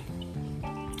extinct.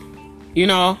 You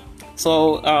know,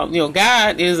 so you know,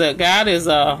 God is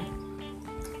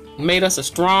made us a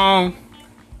strong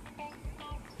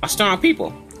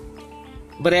people,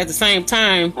 but at the same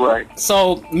time,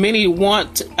 so many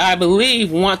I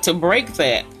believe want to break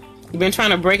that. We've been trying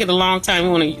to break it a long time. We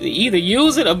want to either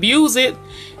use it, abuse it,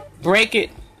 break it,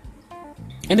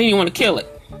 and then you want to kill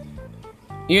it,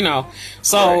 you know.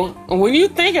 So when you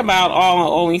think about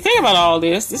all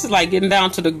this is like getting down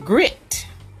to the grit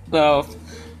of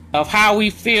how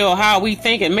we feel, how we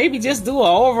think, and maybe just do an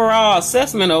overall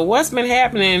assessment of what's been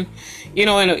happening, you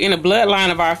know, in the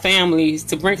bloodline of our families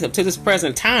to bring us up to this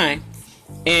present time,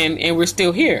 and we're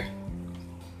still here.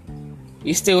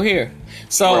 You're still here.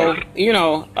 So, you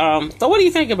know, so what do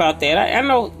you think about that? I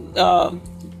know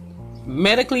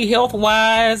medically,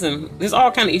 health-wise, and there's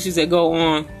all kind of issues that go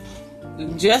on.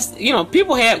 Just, you know,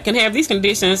 people can have these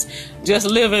conditions just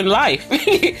living life,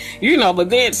 you know, but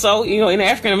then, so, you know, in the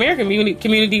African American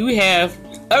community, we have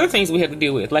other things we have to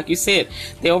deal with. Like you said,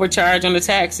 they overcharge on the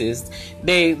taxes.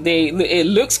 It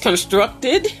looks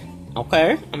constructed.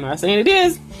 Okay, I'm not saying it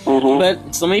is,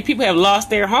 but so many people have lost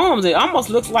their homes. It almost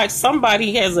looks like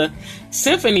somebody has a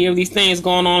symphony of these things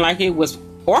going on, like it was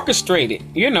orchestrated.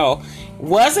 You know,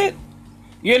 was it?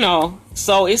 You know,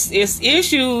 so it's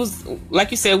issues, like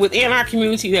you said, within our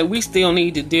community that we still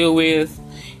need to deal with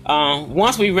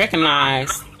once we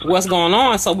recognize what's going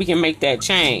on, so we can make that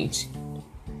change.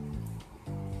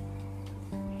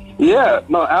 Yeah,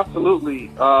 no, absolutely.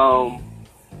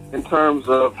 In terms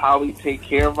of how we take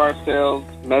care of ourselves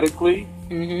medically,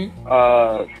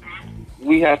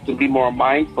 we have to be more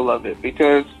mindful of it,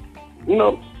 because, you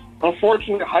know,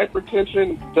 unfortunately,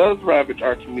 hypertension does ravage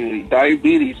our community.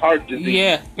 Diabetes, heart disease,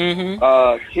 Yeah.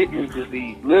 kidney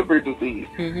disease, liver disease.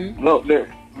 Mm-hmm. No,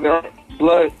 there are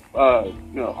blood,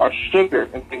 our sugar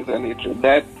and things of that nature.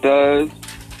 That does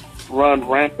run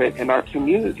rampant in our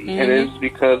community, and it's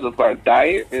because of our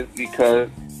diet. It's because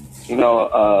we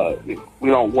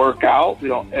don't work out, we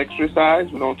don't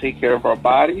exercise, we don't take care of our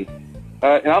bodies.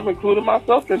 And I'm including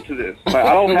myself into this. Like,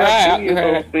 I don't have any of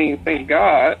those things, thank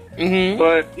God. Mm-hmm.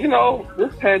 But,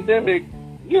 this pandemic,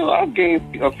 I've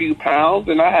gained a few pounds,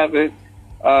 and I haven't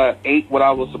ate what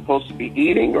I was supposed to be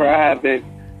eating, or I haven't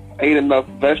ate enough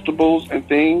vegetables and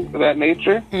things of that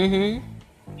nature. Mm-hmm.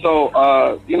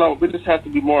 So, we just have to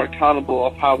be more accountable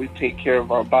of how we take care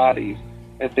of our bodies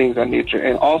and things of that nature.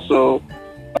 And also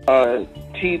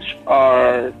teach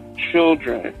our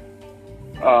children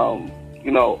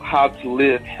how to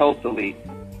live healthily.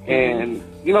 And,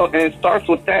 and it starts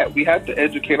with that. We have to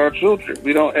educate our children.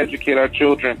 We don't educate our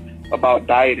children about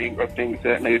dieting or things of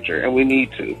that nature, and we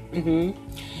need to.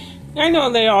 Mm-hmm. I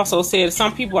know they also said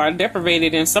some people are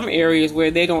deprivated in some areas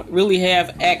where they don't really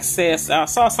have access. I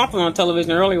saw something on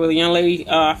television earlier with a young lady,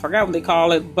 I forgot what they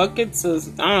call it, buckets, I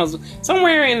don't know,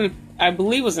 somewhere in, I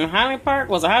believe it was in Highland Park.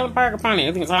 Was it Highland Park or Pontiac?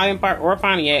 I think it's Highland Park or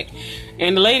Pontiac.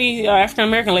 And the lady,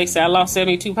 African-American lady, said, I lost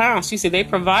 72 pounds. She said they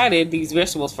provided these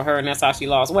vegetables for her, and that's how she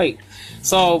lost weight.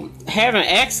 So having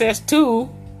access to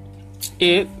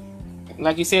it,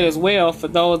 like you said as well, for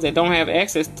those that don't have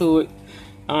access to it,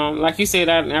 like you said,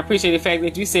 I appreciate the fact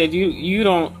that you said you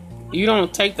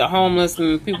don't take the homeless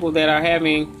and people that are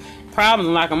having problems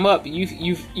and lock them up.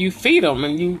 You feed them,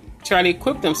 and you try to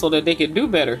equip them so that they can do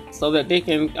better, so that they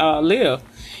can live.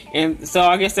 And so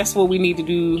I guess that's what we need to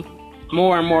do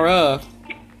more and more of.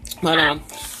 But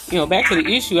back to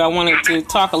the issue, I wanted to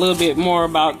talk a little bit more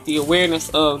about the awareness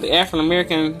of the African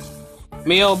American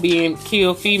male being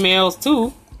killed, females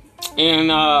too. And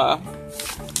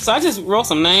so I just wrote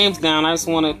some names down. I just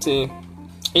wanted to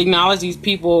acknowledge these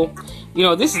people.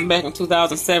 This is back in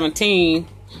 2017.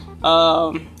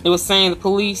 It was saying the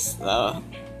police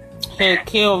had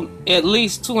killed at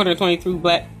least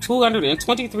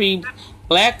 223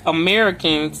 black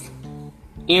Americans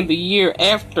in the year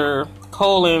after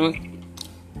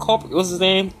what's his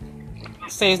name?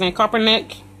 Say his name,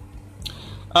 Kaepernick.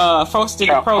 Folks did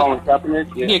the pro.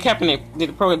 Kaepernick, yeah. Kaepernick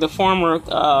did the former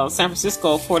San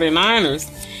Francisco 49ers,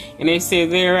 and they said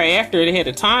thereafter they had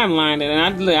a timeline, and I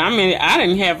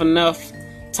didn't have enough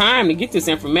time to get this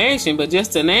information, but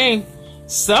just to name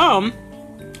some,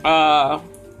 how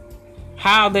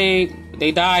they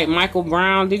died. Michael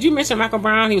Brown. Did you mention Michael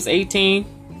Brown? He was 18,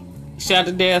 shot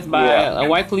to death by a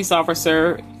white police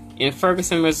officer in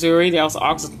Ferguson, Missouri. That was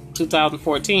August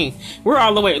 2014. We're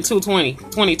all the way to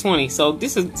 2020. So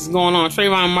this is going on.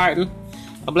 Trayvon Martin,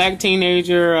 a black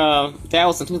teenager, that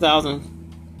was in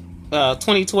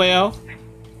 2012.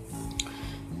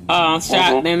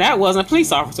 Shot, and that wasn't a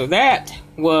police officer. That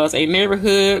was a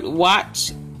neighborhood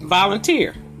watch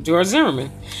volunteer, George Zimmerman.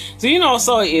 So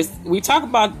we talk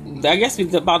about, I guess,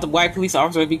 about the white police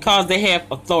officer because they have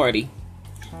authority.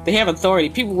 They have authority.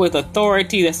 People with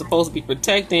authority that's supposed to be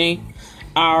protecting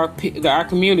our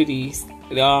communities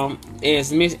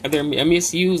they're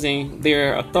misusing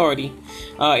their authority.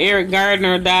 Eric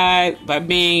Gardner died by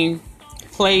being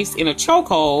placed in a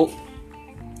chokehold.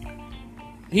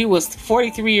 He was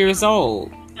 43 years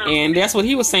old, and that's what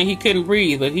he was saying. He couldn't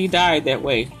breathe, but he died that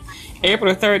way.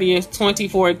 April 30th,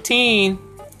 2014,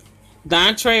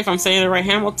 Dontre, if I'm saying it right,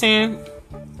 Hamilton,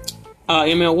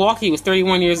 in Milwaukee, he was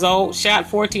 31 years old, shot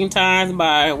 14 times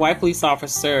by a white police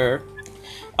officer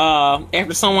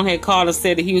after someone had called and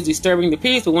said that he was disturbing the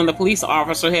peace. But when the police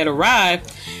officer had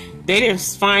arrived, they didn't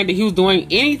find that he was doing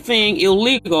anything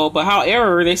illegal, but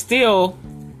however, they still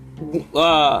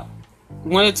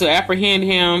wanted to apprehend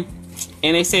him,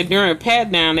 and they said during a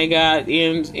pat down they got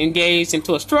engaged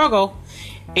into a struggle,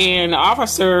 and the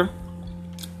officer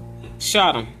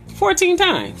shot him 14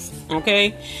 times.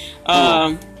 Okay.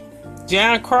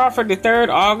 John Crawford III,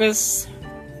 August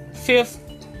 5th,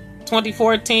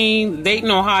 2014, Dayton,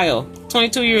 Ohio,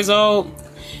 22 years old.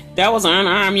 That was an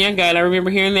unarmed young guy. I remember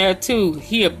hearing that too.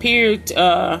 He appeared,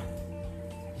 let's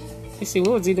see,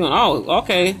 what was he doing? Oh,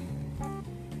 okay.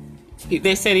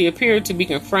 They said he appeared to be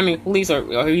confronting police,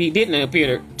 or he didn't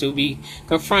appear to be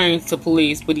confronting the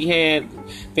police, but he had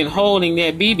been holding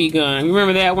that BB gun. You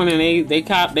remember that one? And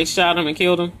they shot him and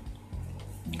killed him.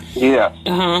 Yeah.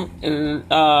 And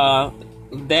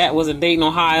that was in Dayton,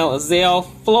 Ohio. Azelle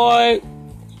Floyd,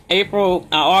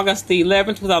 August the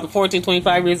 11th, 2014,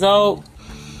 25 years old.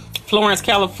 Florence,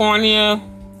 California.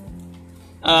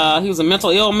 He was a mental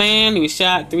ill man. He was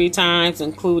shot 3 times,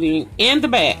 including in the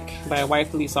back by a white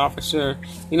police officer.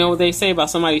 You know what they say about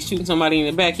somebody shooting somebody in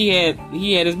the back? He had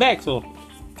his back to him.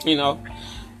 You know.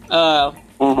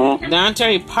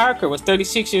 Dante Parker was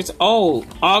 36 years old.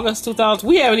 August 2000.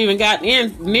 We haven't even gotten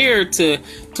in near to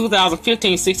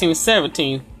 2015, 16, and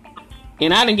 17.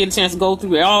 And I didn't get a chance to go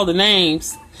through all the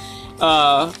names.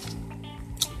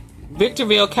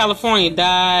 Victorville, California,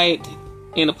 died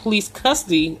in a police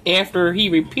custody after he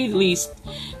repeatedly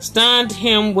stunned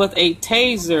him with a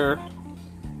taser.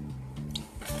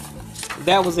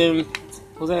 That was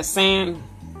that San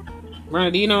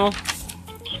Bernardino?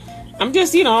 I'm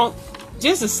just,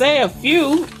 just to say a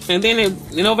few. And then in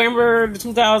November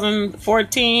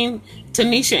 2014,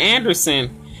 Tanisha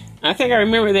Anderson. I think I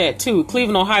remember that too.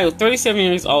 Cleveland, Ohio, 37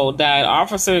 years old, died.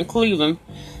 Officer in Cleveland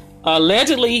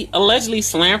allegedly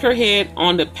slammed her head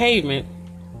on the pavement,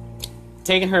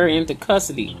 taking her into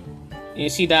custody,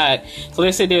 and she died. So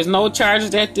they said there's no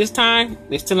charges at this time.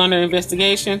 They're still under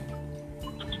investigation.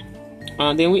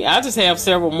 I just have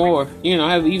several more.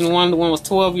 I have even one. The one was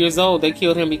 12 years old. They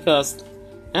killed him because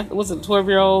was it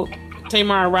 12-year-old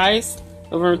Tamar Rice,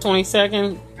 November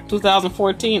 22nd,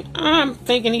 2014. I'm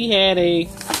thinking he had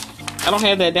I don't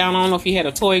have that down. I don't know if he had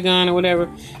a toy gun or whatever.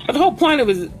 But the whole point of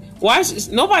it is,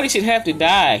 nobody should have to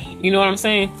die. You know what I'm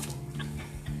saying?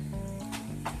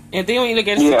 And then when you look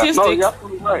at the statistics, no, you're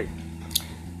absolutely right.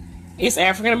 It's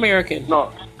African American.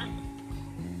 No,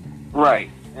 right.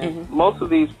 And most of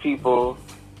these people,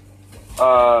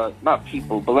 not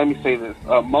people, but let me say this: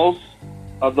 most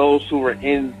of those who were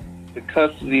in the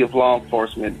custody of law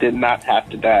enforcement did not have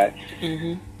to die.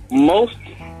 Most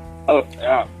of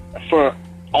for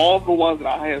all the ones that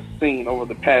I have seen over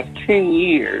the past 10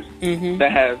 years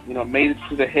that have made it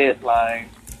to the headlines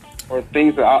or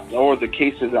things or the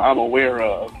cases that I'm aware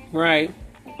of, right?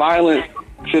 Violence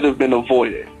should have been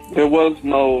avoided. There was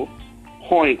no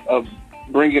point of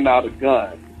bringing out a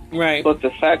gun, right? But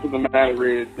the fact of the matter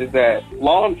is that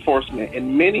law enforcement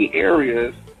in many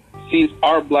areas sees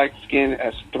our black skin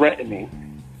as threatening,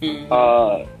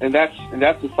 and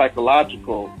that's a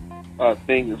psychological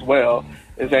thing as well.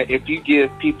 Is that if you give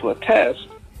people a test,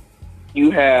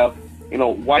 you have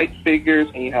white figures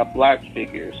and you have black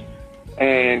figures,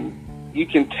 and you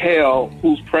can tell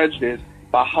who's prejudiced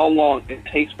by how long it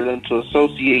takes for them to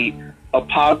associate a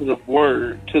positive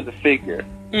word to the figure.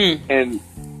 And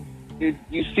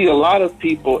you see a lot of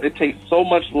people, it takes so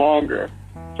much longer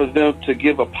for them to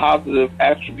give a positive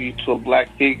attribute to a black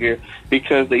figure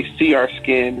because they see our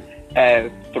skin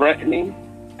as threatening,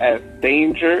 as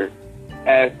danger,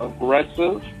 as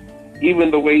aggressive.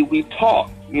 Even the way we talk,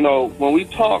 when we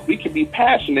talk, we can be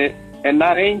passionate and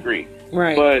not angry.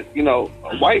 Right. But,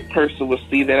 a white person would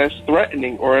see that as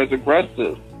threatening or as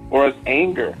aggressive or as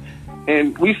anger.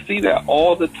 And we see that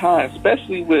all the time,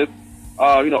 especially with,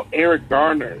 Eric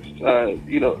Garner's,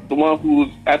 the one who was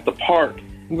at the park.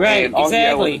 Right, and all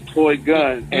exactly. He had was a toy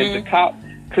gun, and the cop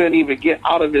couldn't even get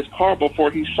out of his car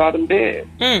before he shot him dead.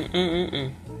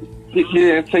 He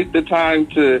didn't take the time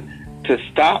to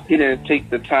stop. He didn't take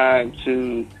the time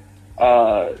to,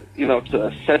 to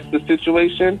assess the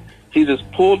situation. He just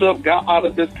pulled up, got out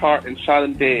of his car, and shot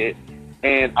him dead.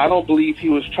 And I don't believe he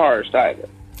was charged either.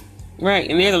 Right,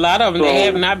 and there's a lot of them that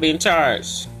have not been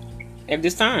charged at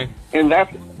this time. And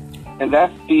that's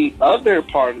the other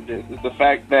part of this, is the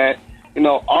fact that,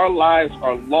 our lives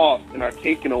are lost and are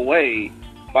taken away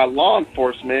by law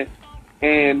enforcement.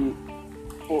 And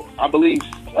I believe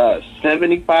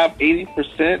 75,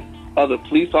 80% of the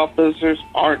police officers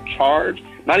aren't charged.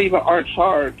 Not even aren't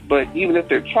charged, but even if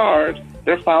they're charged,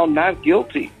 they're found not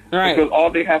guilty. Right. Because all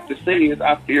they have to say is,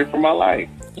 I fear for my life.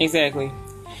 Exactly.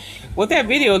 With that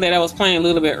video that I was playing a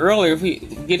little bit earlier, if we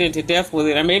get into depth with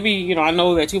it, and maybe, I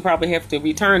know that you probably have to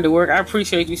return to work. I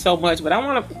appreciate you so much, but I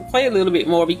want to play a little bit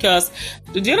more because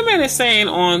the gentleman is saying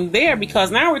on there, because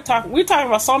now we're talking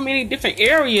about so many different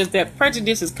areas that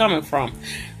prejudice is coming from.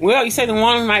 Well, you say the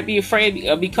one might be afraid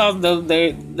because of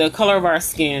the color of our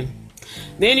skin.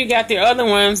 Then you got the other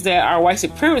ones that are white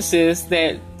supremacists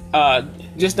that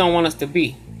just don't want us to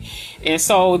be. And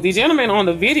so the gentleman on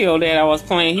the video that I was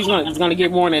playing, he's going to get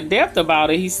more in depth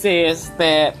about it. He says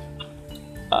that,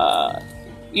 a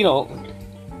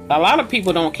lot of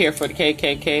people don't care for the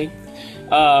KKK,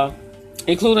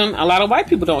 including a lot of white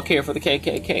people don't care for the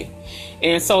KKK.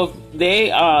 And so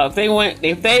if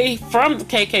they from the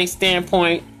KK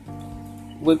standpoint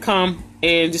would come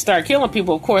and just start killing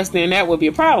people, of course, then that would be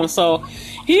a problem. So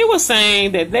he was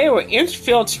saying that they were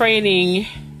infiltrating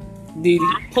the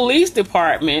police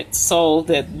department so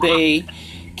that they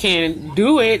can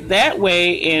do it that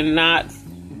way and not,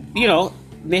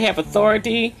 they have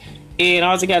authority And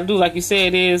all you got to do, like you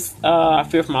said, is I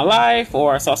fear for my life,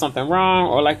 or I saw something wrong,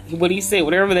 or like what he said,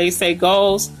 whatever they say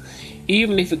goes,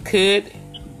 even if it could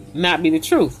not be the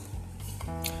truth.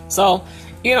 So,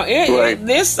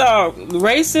 this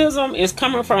racism is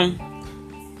coming from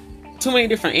too many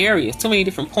different areas, too many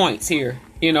different points here.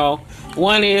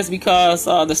 One is because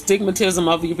the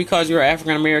stigmatism of you because you're an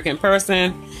African American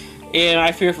person, and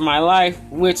I fear for my life,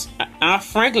 which I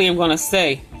frankly am going to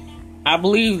say, I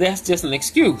believe that's just an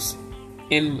excuse.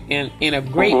 In a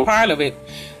great part of it,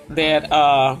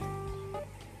 that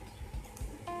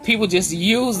people just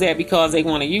use that because they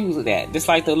want to use that. Just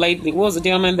like the lady, there was a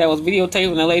gentleman that was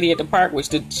videotaping the lady at the park,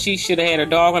 which she should have had her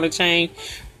dog on a chain.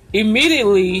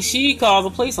 Immediately, she called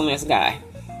the police on this guy.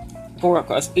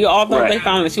 Although they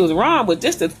found that she was wrong, but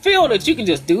just to feel that you can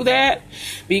just do that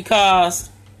because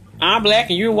I'm black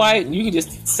and you're white, and you can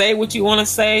just say what you want to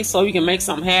say so you can make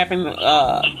something happen.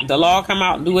 The law come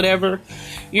out and do whatever.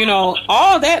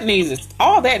 All that needs to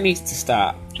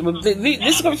stop.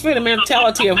 This is going to fit the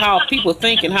mentality of how people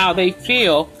think and how they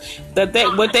feel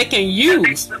what they can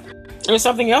use. There's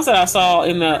something else that I saw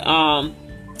in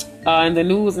the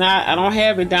news, and I don't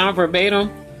have it down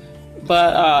verbatim,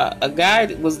 but a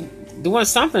guy was doing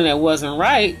something that wasn't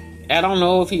right. I don't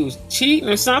know if he was cheating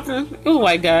or something. It was a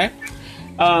white guy.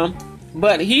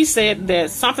 But he said that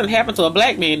something happened to a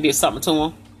black man, did something to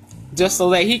him, just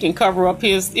so that he can cover up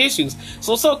his issues.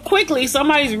 So quickly,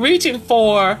 somebody's reaching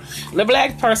for the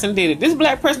black person did it. This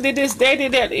black person did this, they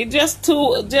did that. It just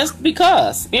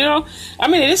because, I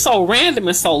mean, it's so random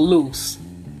and so loose.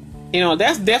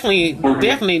 That's definitely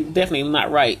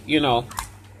not right. And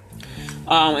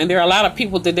there are a lot of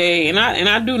people today, and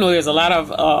I do know there's a lot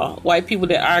of white people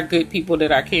that are good people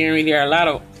that are caring. There are a lot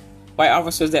of white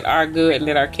officers that are good and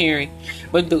that are caring,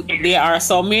 but there are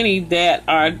so many that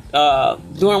are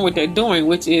doing what they're doing,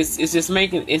 which is just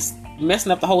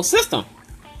messing up the whole system.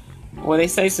 Well, they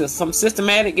say so, some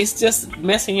systematic, it's just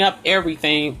messing up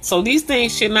everything. So these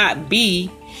things should not be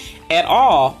at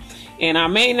all. And I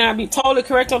may not be totally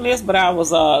correct on this, but I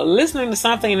was listening to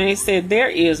something and they said there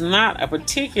is not a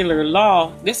particular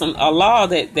law. There's a law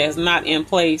that's not in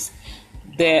place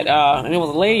that, and there was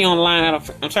a lady online, I'm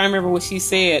trying to remember what she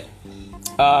said.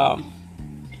 And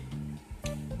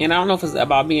I don't know if it's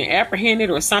about being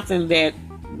apprehended or something that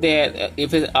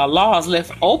if a law is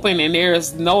left open and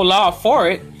there's no law for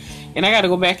it, and I got to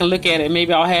go back and look at it.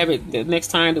 Maybe I'll have it the next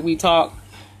time that we talk.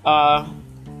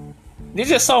 There's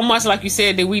just so much, like you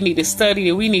said, that we need to study,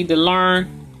 that we need to learn.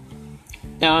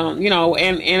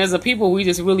 And as a people, we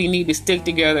just really need to stick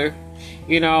together,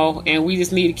 and we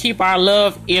just need to keep our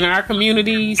love in our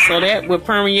community so that will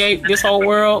permeate this whole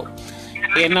world.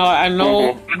 And I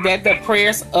know that the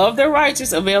prayers of the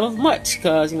righteous avail much,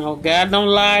 because God don't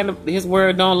lie, His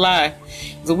word don't lie.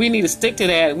 So we need to stick to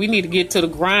that. We need to get to the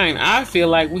grind. I feel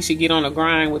like we should get on the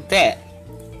grind with that.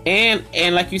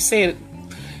 And like you said,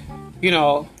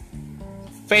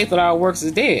 faith without works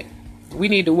is dead. We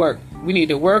need to work. We need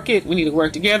to work it. We need to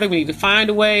work together. We need to find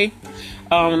a way.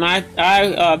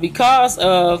 I because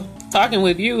of talking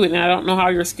with you, and I don't know how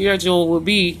your schedule will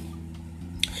be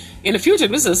in the future.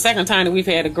 This is the second time that we've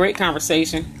had a great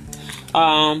conversation.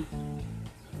 And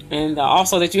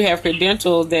also that you have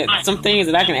credentials, that some things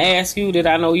that I can ask you that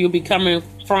I know you'll be coming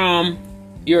from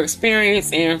your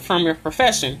experience and from your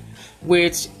profession,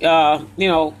 which,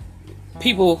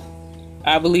 people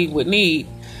I believe would need.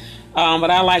 But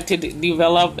I like to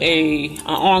develop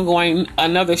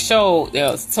another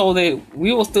show so that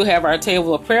we will still have our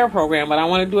Table of Prayer program, but I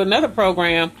want to do another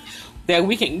program that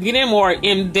we can get in more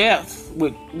in depth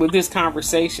with this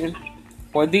conversation,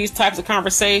 or these types of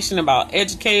conversation about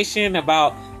education,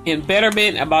 about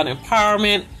betterment, about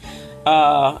empowerment,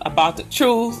 about the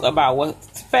truth, about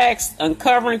what's facts,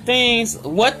 uncovering things,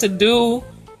 what to do,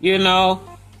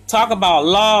 talk about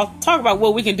law, talk about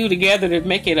what we can do together to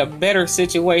make it a better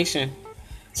situation.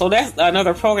 So that's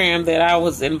another program that I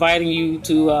was inviting you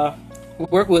to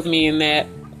work with me in that.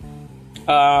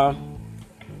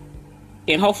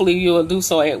 And hopefully you will do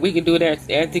so. We can do it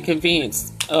at the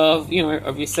convenience of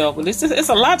yourself. But it's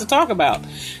a lot to talk about.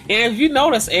 And if you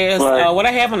notice, what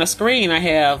I have on the screen, I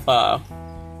have the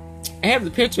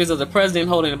pictures of the president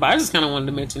holding the Bible. I just kind of wanted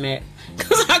to mention that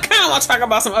because I kind of want to talk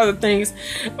about some other things.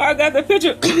 But I got the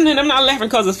picture, and I'm not laughing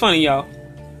because it's funny, y'all.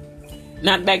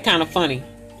 Not that kind of funny.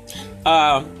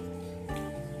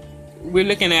 We're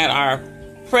looking at our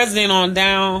president on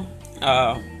down.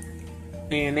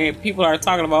 And then people are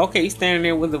talking about, okay, he's standing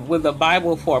there with a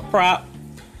Bible for a prop.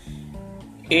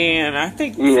 And I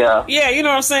think, you know what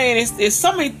I'm saying? It's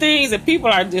so many things that people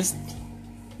are just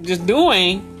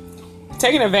doing,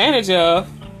 taking advantage of,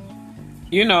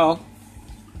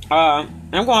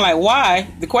 I'm going like, why?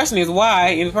 The question is why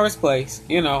in the first place,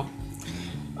 you know.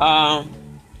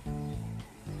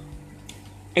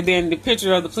 And then the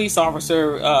picture of the police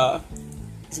officer,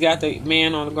 he's got the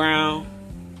man on the ground.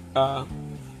 You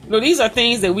know, these are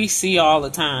things that we see all the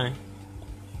time.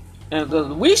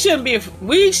 And we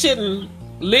shouldn't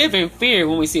live in fear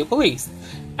when we see a police.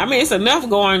 I mean, it's enough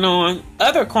going on,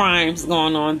 other crimes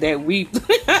going on that we,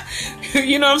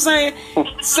 you know what I'm saying?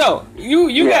 So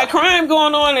you got crime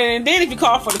going on, and then if you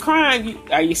call for the crime,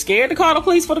 are you scared to call the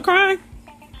police for the crime?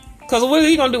 Because what are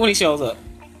you gonna do when he shows up?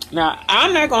 Now,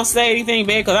 I'm not gonna say anything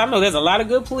bad because I know there's a lot of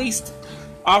good police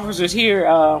officers here.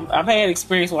 I've had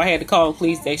experience where I had to call the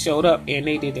police. They showed up and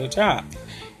they did their job.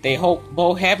 They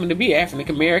both happened to be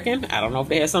African American. I don't know if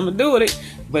they had something to do with it,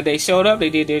 but they showed up. They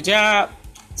did their job.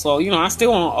 So, you know, I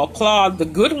still want to applaud the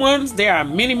good ones. There are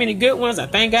many, many good ones. I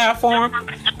thank God for them.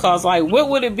 Because, like, what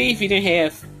would it be if you didn't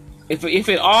have, if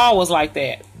it all was like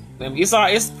that? You saw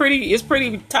it's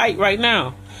pretty tight right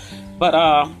now.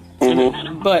 But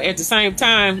but at the same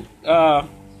time,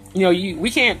 you know,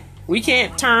 we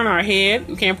can't turn our head.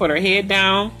 We can't put our head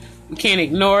down. We can't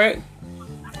ignore it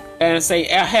and say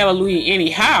hallelujah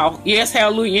anyhow. Yes,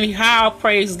 hallelujah anyhow.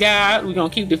 Praise God. We're gonna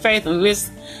keep the faith and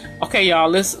okay,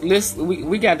 y'all.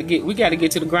 We got to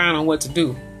get to the ground on what to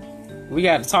do. We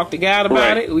got to talk to God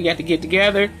about it. We got to get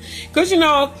together, because you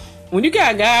know, when you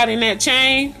got God in that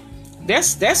chain,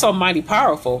 that's almighty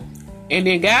powerful. And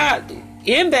then God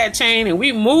in that chain, and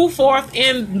we move forth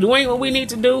in doing what we need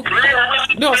to do.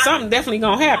 You know, something definitely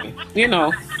gonna happen. You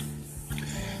know,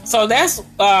 so that's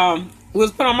was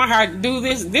put on my heart to do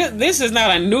this. This is not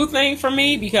a new thing for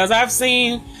me, because I've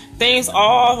seen things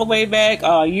all the way back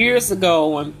years ago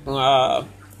when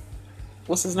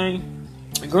what's his name,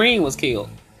 Green was killed.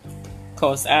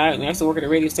 Cause I used to work at a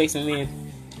radio station then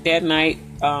that night,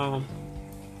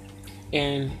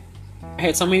 and I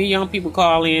had so many young people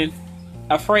call in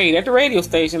afraid at the radio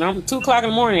station. I'm 2 o'clock in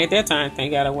the morning at that time.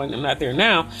 Thank God I'm not there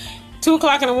now. 2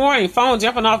 o'clock in the morning, phone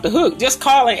jumping off the hook, just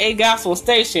calling a gospel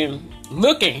station,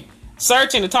 looking,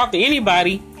 searching to talk to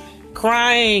anybody,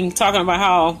 crying, talking about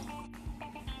how,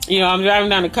 you know, I'm driving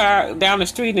down the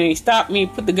street and he stopped me,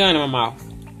 put the gun in my mouth.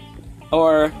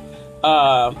 Or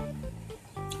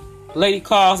lady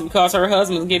calls because her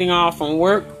husband's getting off from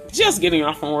work,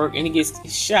 and he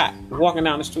gets shot walking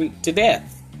down the street to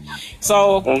death.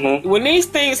 So when these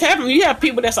things happen, you have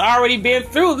people that's already been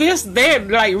through this. They're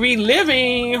like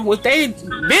reliving what they've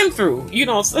been through. You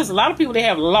know, there's a lot of people that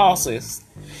have losses.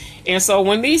 And so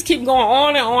when these keep going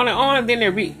on and on and on, then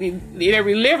they're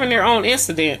reliving their own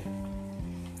incident.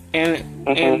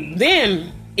 And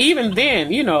then, even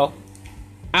then, you know,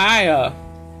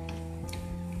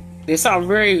 there's something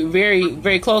very, very,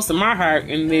 very close to my heart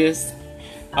in this,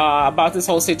 about this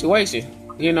whole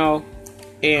situation, you know.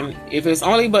 And if it's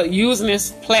only but using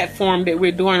this platform that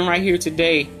we're doing right here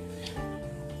today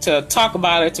to talk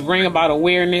about it, to bring about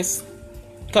awareness,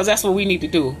 because that's what we need to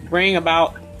do. Bring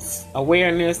about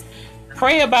awareness,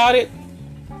 pray about it,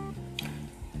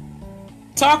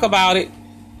 talk about it,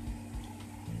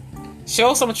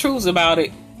 show some truths about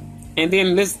it, and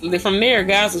then from there,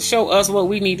 guys, will show us what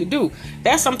we need to do.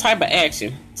 That's some type of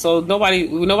action. So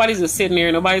nobody's just sitting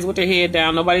there, nobody's with their head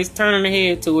down, nobody's turning their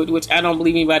head to it, which I don't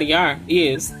believe anybody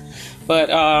is. But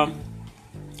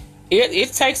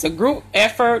it takes a group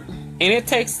effort, and it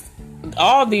takes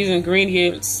all these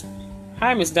ingredients.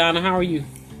 Hi, Miss Donna, how are you?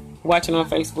 Watching on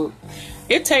Facebook.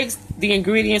 It takes the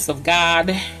ingredients of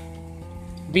God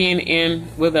being in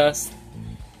with us.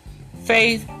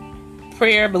 Faith,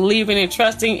 prayer, believing and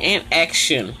trusting, and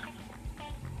action.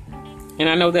 And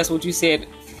I know that's what you said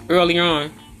earlier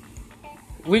on.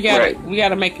 We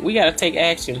gotta take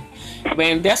action.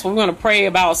 Man, that's what we're gonna pray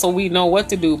about, so we know what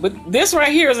to do. But this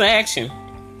right here is an action.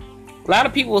 A lot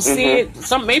of people see it.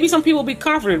 Maybe some people will be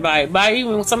comforted by it, by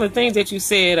even some of the things that you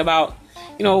said about,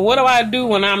 you know, what do I do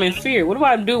when I'm in fear? What do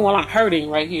I do when I'm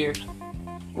hurting right here?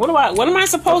 What am I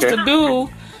supposed to do?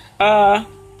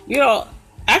 You know,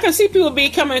 I can see people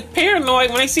becoming paranoid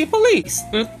when they see police.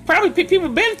 And probably people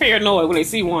have been paranoid when they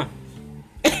see one.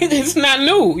 It's not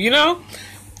new, you know?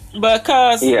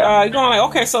 Because you're going like,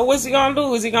 okay, so what's he gonna do?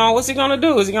 What's he gonna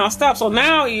do? Is he gonna stop? So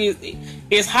now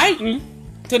it's heightened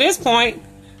to this point.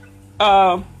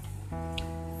 So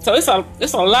it's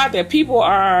a lot that people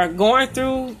are going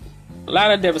through. A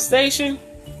lot of devastation,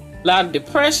 a lot of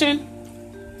depression,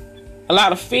 a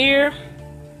lot of fear,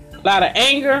 a lot of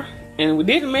anger, and we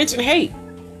didn't mention hate.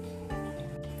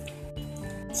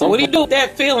 So what do you do with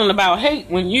that feeling about hate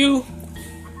when you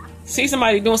see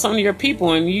somebody doing something to your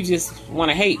people and you just want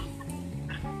to hate?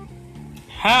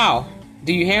 How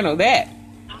do you handle that?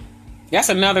 That's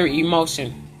another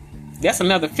emotion. that's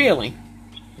another feeling.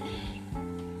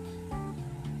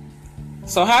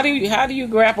 So how do you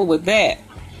grapple with that?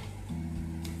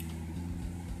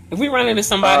 If we run into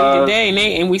somebody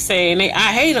today and we say,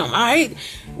 I hate them,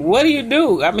 what do you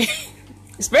do? I mean,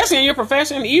 especially in your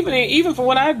profession, even for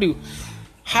what I do,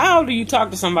 how do you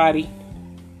talk to somebody,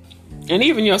 and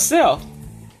even yourself,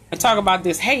 and talk about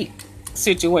this hate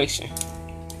situation?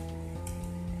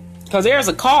 Because there's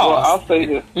a cause. Well, I'll say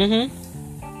this.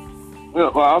 Mm-hmm.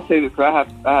 Well, I'll say this because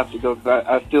I have to go because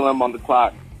I still am on the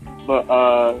clock. But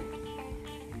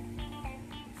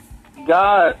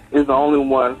God is the only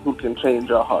one who can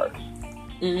change our hearts.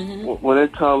 Mm-hmm. When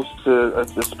it comes to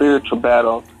the spiritual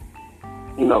battle,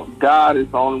 God is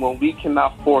the only one. We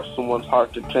cannot force someone's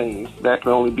heart to change. That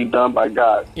can only be done by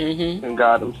God and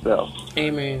God Himself.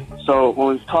 Amen. So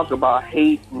when we talk about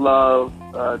hate, love,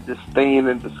 disdain,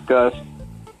 and disgust,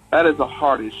 that is a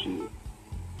heart issue.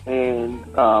 And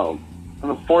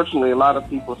unfortunately, a lot of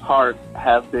people's hearts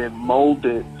have been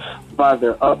molded by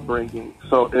their upbringing.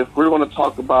 So if we're going to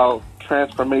talk about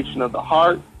transformation of the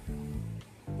heart,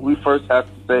 we first have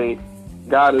to say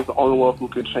God is the only one who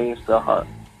can change their heart.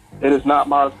 It is not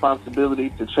my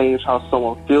responsibility to change how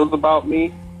someone feels about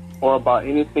me or about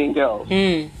anything else.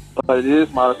 But it is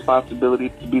my responsibility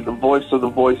to be the voice of the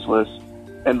voiceless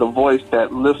and the voice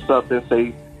that lifts up and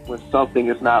say when something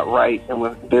is not right and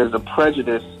when there's a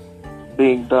prejudice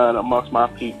being done amongst my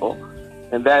people.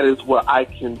 And that is what I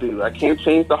can do. I can't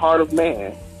change the heart of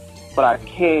man, but I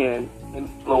can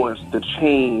influence the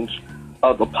change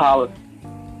of the policy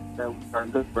that we are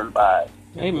governed by.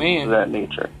 Amen. Of that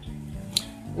nature.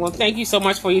 Well, thank you so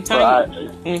much for your time.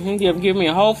 You have given me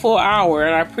a whole full hour,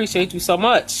 and I appreciate you so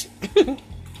much.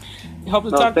 Hope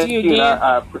to talk to you again.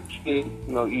 I appreciate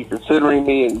you considering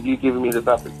me and you giving me this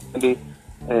opportunity.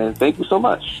 And thank you so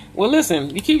much. Well,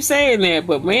 listen, you keep saying that,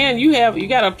 but man, you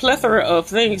got a plethora of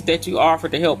things that you offer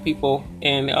to help people,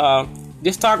 and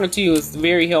just talking to you is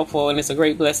very helpful, and it's a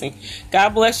great blessing. God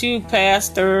bless you,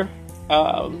 Pastor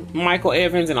Michael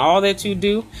Evans, and all that you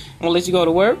do. I'm gonna let you go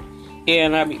to work,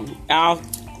 and I'm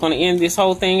gonna end this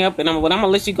whole thing up, and I'm gonna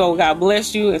let you go. God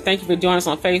bless you, and thank you for joining us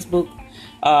on Facebook,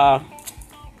 our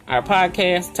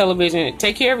podcast, television.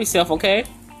 Take care of yourself, okay?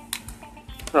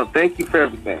 No, thank you for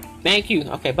everything. Thank you.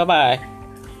 Okay, bye-bye.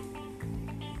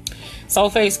 So,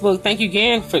 Facebook, thank you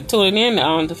again for tuning in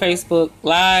on the Facebook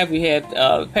Live. We had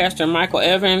Pastor Michael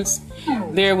Evans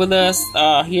there with us.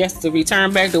 He has to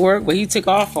return back to work, but he took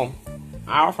off from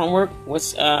work,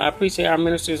 which I appreciate our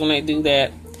ministers when they do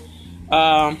that.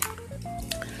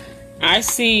 I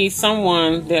see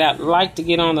someone that I'd like to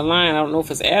get on the line. I don't know if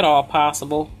it's at all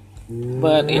possible,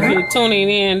 but if you're tuning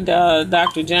in,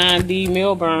 Dr. John D.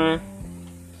 Milburn,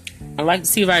 I'd like to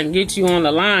see if I can get you on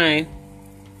the line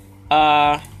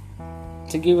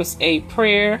to give us a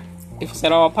prayer, if it's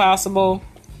at all possible.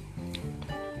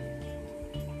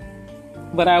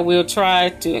 But I will try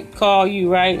to call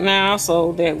you right now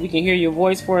so that we can hear your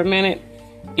voice for a minute.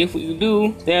 If we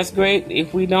do, that's great.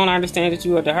 If we don't, I understand that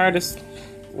you are the hardest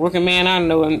working man I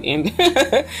know. And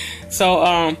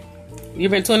so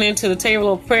you've been tuning into the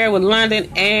Table of Prayer with London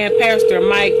and Pastor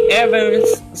Mike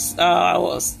Evans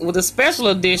with a special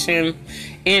edition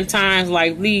in times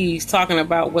like these, talking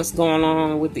about what's going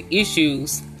on with the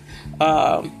issues,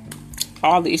 all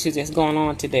the issues that's going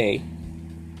on today.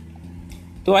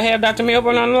 Do I have Dr.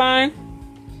 Milburn on the line?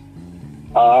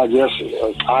 Yes,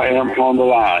 I am on the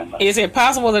line. Is it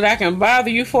possible that I can bother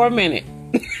you for a minute?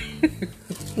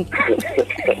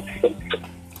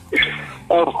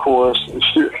 Of course.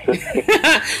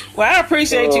 Well, I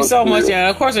appreciate you so much.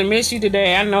 Of course, I miss you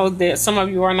today. I know that some of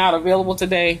you are not available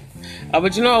today.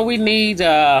 But we need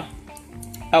a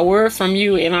word from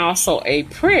you and also a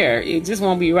prayer. It just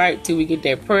won't be right till we get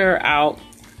that prayer out.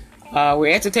 We're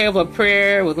at the Table of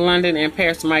Prayer with London and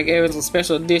Pastor Mike Evans, a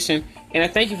special edition. And I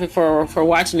thank you for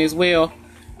watching as well.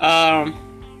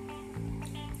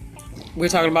 We're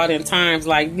talking about in times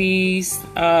like these.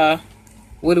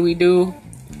 What do we do?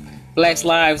 Black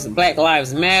Lives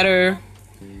Matter.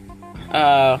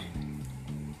 We're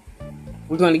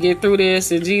going to get through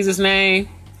this in Jesus' name.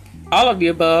 All of the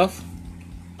above.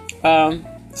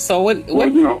 So what?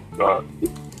 Well,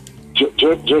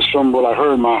 just from what I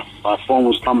heard, my phone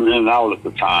was coming in and out at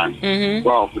the time. Mm-hmm.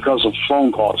 Well, because of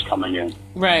phone calls coming in.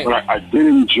 Right. But I did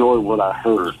enjoy what I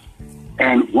heard.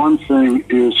 And one thing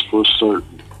is for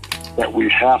certain, that we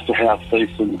have to have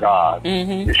faith in God.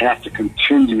 Mm-hmm. We have to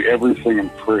continue everything in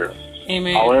prayer.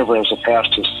 Amen. However, as the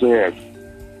pastor said,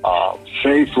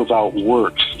 faith without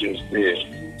works is dead.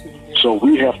 So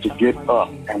we have to get up,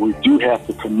 and we do have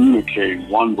to communicate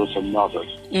one with another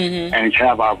and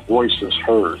have our voices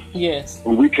heard. Yes.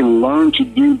 And we can learn to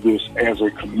do this as a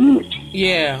community.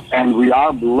 Yeah. And we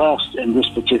are blessed in this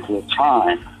particular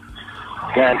time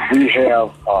that we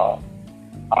have our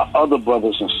other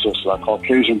brothers and sisters, our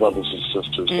Caucasian brothers and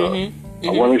sisters,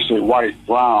 whether they say white,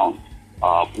 brown,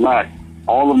 black,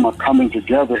 all of them are coming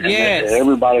together, and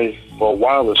everybody for a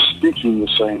while is speaking the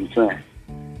same thing.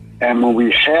 And when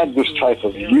we have this type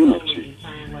of unity,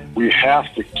 we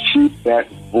have to keep that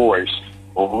voice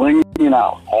ringing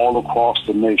out all across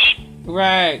the nation.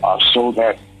 Right. So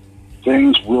that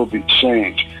things will be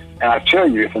changed. And I tell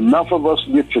you, if enough of us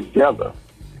get together,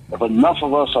 if enough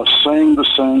of us are saying the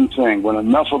same thing, when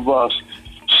enough of us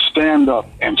stand up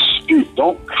and speak,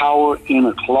 don't cower in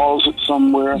a closet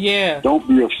somewhere. Yeah. Don't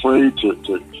be afraid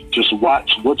to just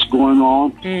watch what's going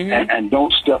on and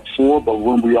don't step forward. But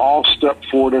when we all step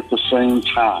forward at the same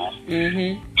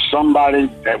time, somebody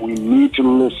that we need to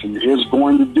listen is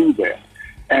going to do that.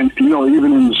 And, you know,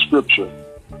 even in the scripture,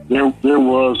 there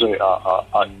was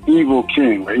a evil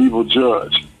king, an evil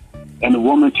judge. And the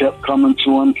woman kept coming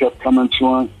to him,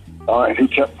 and he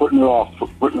kept putting it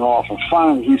off. And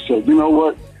finally he said, you know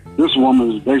what? This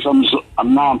woman is based,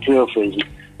 I'm paraphrasing,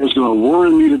 is going to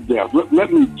worry me to death.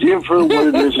 Let me give her what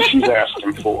it is that she's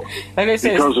asking for. Because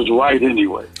it's right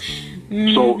anyway.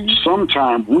 So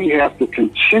sometimes we have to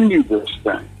continue this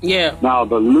thing. Yeah. Now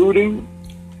the looting,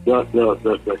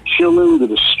 the killing, the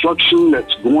destruction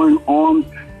that's going on,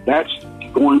 that's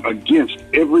going against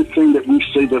everything that we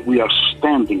say that we are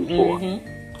standing for.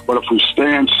 But if we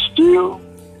stand still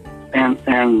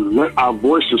and let our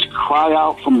voices cry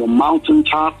out from the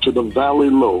mountaintop to the valley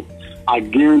low, I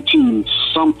guarantee you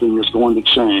something is going to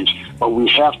change. But we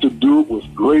have to do it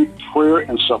with great prayer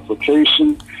and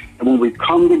supplication. And when we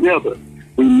come together,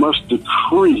 we must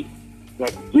decree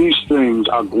that these things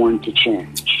are going to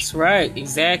change. That's right,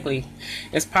 exactly.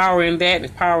 There's power in that,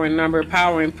 there's power in number,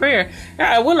 power in prayer.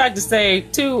 I would like to say,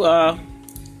 too,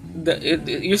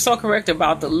 you're so correct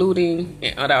about the looting.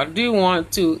 And I do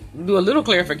want to do a little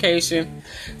clarification.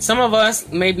 Some of us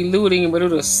may be looting, but there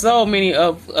were so many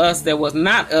of us that was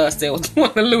not us that was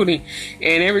doing the looting.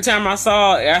 And every time I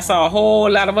saw a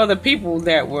whole lot of other people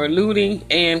that were looting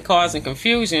and causing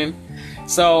confusion.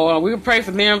 So we would pray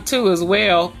for them too as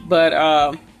well.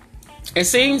 But it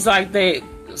seems like a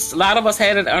lot of us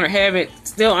have it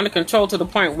still under control to the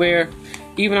point where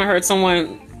even I heard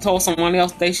someone told someone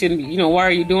else they shouldn't be, why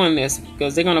are you doing this?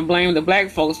 Because they're going to blame the black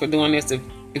folks for doing this.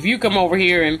 If you come over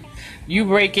here and you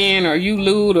break in or you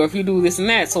loot or if you do this and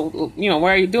that, so,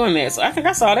 why are you doing that? So I think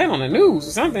I saw that on the news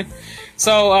or something.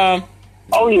 So,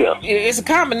 it's a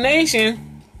combination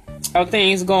of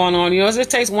things going on. It just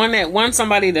takes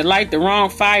somebody to light the wrong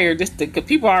fire. Cause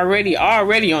people are already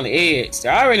on the edge.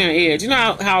 They're already on the edge. You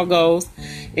know how it goes.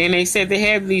 And they said they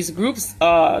have these groups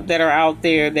that are out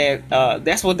there that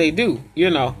that's what they do.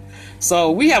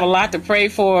 So we have a lot to pray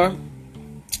for.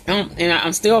 And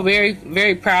I'm still very,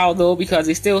 very proud though, because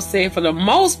they still said for the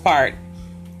most part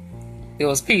it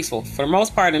was peaceful. For the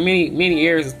most part in many, many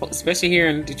areas, especially here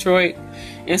in Detroit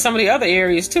and some of the other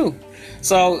areas too.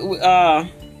 So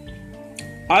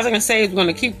all I was going to say is we're going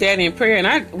to keep that in prayer. And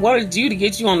I wanted you to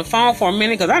get you on the phone for a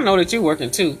minute because I know that you're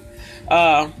working too.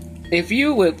 If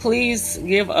you would please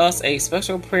give us a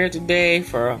special prayer today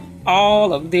for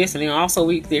all of this. And then also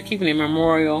they're keeping in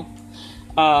memorial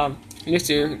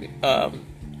Mr.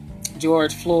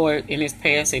 George Floyd in his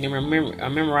passing and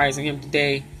memorizing him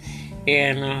today.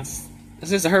 And it's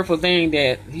just a hurtful thing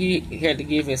that he had to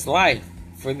give his life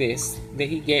for this. That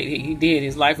he did.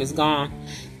 His life is gone.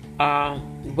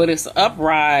 But it's an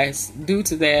uprise due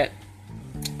to that,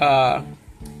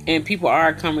 and people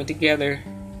are coming together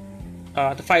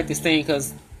to fight this thing.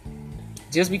 Because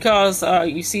just because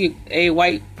you see a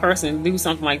white person do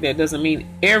something like that doesn't mean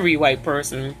every white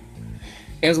person,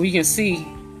 as we can see,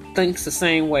 thinks the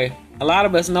same way. A lot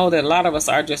of us know that a lot of us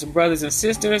are just brothers and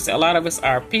sisters. A lot of us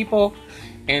are people,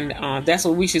 and that's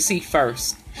what we should see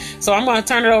first. So I'm going to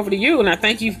turn it over to you, and I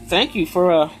thank you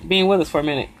for being with us for a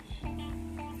minute.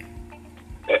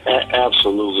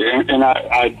 Absolutely, and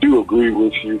I do agree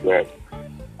with you that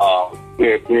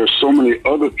there are so many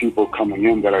other people coming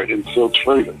in that are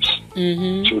infiltrators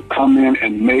to come in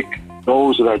and make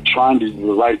those that are trying to do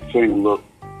the right thing look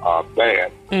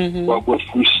bad. But if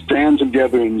we stand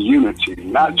together in unity,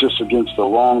 not just against the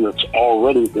wrong that's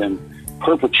already been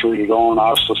perpetrated on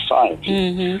our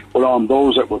society, but on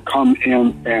those that will come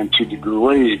in and to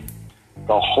degrade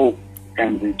the hope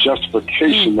and the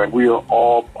justification that we are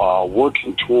all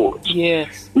working towards.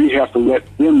 Yes. We have to let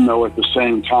them know at the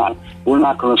same time. We're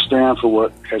not going to stand for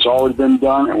what has already been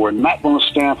done, and we're not going to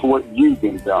stand for what you've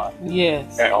been done.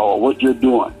 Yes. Or what you're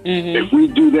doing. Mm-hmm. If we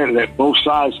do that, let both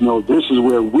sides know this is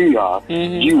where we are.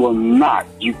 Mm-hmm.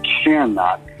 You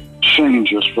cannot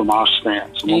change us from our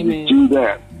stance. And when Amen. we do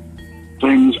that,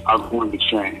 things are going to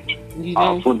change. You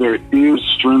know. For there is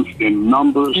strength in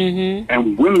numbers, Mm-hmm.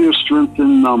 and when there's strength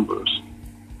in numbers,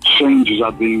 changes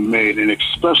are being made, and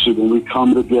especially when we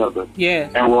come together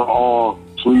Yes. and we're all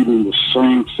pleading the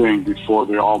same thing before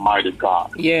the Almighty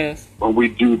God. Yes. When we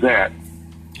do that,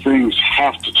 things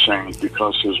have to change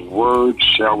because His word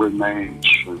shall remain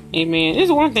true. Amen.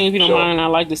 There's one thing, if you don't mind, I'd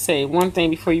like to say. One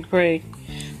thing before you pray.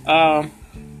 I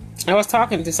was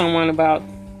talking to someone about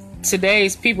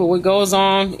today's people, what goes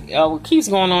on, what keeps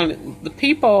going on. The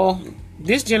people,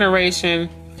 this generation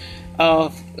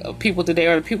of people today,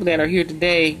 or the people that are here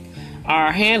today,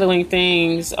 are handling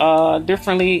things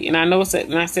differently. And I noticed that,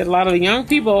 and I said a lot of the young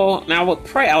people, and I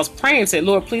was praying, said,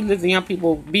 Lord, please let the young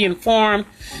people be informed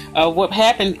of what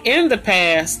happened in the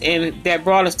past, and that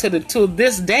brought us to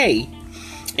this day.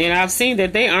 And I've seen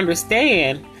that they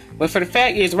understand. But for the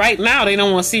fact is, right now, they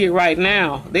don't want to see it right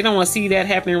now. They don't want to see that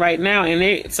happening right now.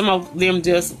 And some of them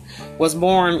just was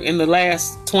born in the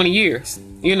last 20 years,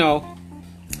 you know.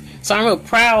 So I'm real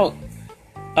proud.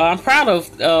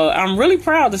 I'm really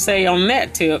proud to say on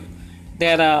that tip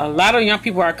that a lot of young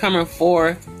people are coming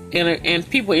forth, and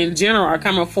people in general are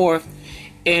coming forth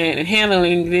and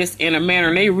handling this in a manner.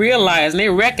 And they realize and they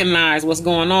recognize what's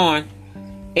going on.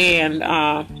 And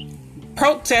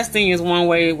protesting is one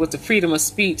way with the freedom of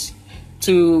speech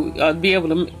to be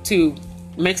able to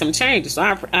make some changes. So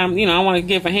I want to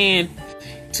give a hand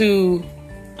to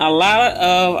a lot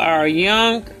of our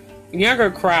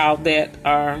younger crowd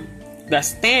that's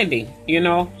standing, you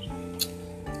know.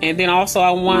 And then also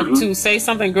I want to say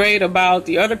something great about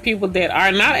the other people that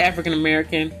are not African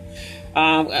American.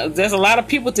 There's a lot of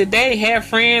people today have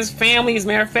friends, families.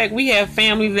 Matter of fact, we have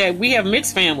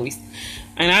mixed families.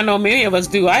 And I know many of us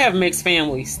do. I have mixed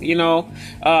families, you know.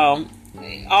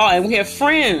 And we have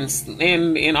friends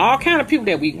and all kind of people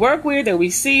that we work with, that we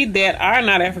see that are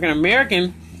not African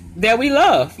American, that we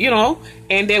love, you know,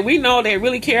 and that we know they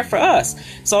really care for us.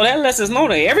 So that lets us know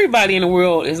that everybody in the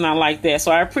world is not like that. So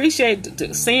I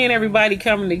appreciate seeing everybody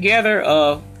coming together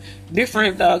of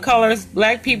different colors,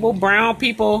 black people, brown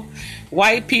people,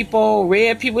 white people,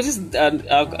 red people, just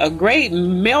a great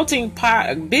melting pot,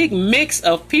 a big mix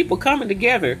of people coming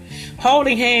together,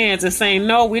 holding hands and saying,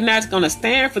 no, we're not going to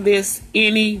stand for this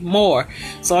anymore.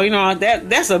 So, you know,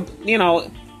 that's a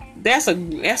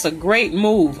great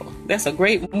move. That's a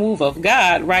great move of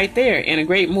God right there, and a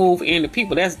great move in the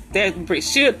people. That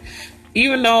should,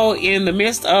 even though in the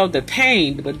midst of the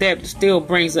pain, but that still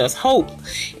brings us hope.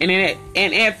 And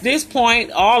at this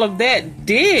point, all of that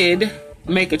did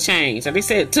make a change. Like they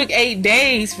said, it took 8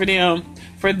 days for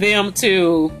them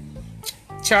to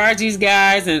charge these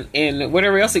guys and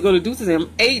whatever else they're going to do to them.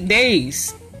 8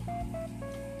 days.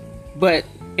 But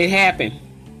it happened.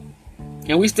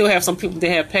 And we still have some people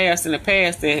that have passed in the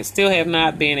past that still have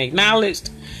not been acknowledged,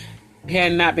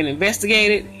 have not been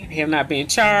investigated, have not been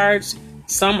charged.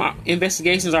 Some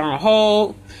investigations are on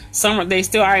hold. They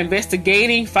still are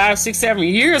investigating 5, 6, 7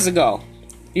 years ago.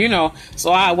 You know,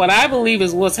 so what I believe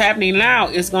is what's happening now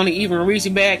is going to even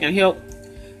reach back and help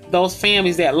those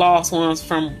families that lost ones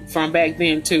from back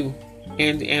then too,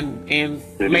 and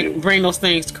bring those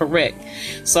things correct.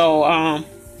 So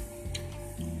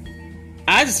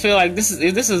I just feel like this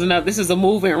is a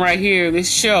movement right here, this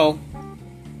show,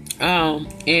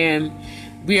 and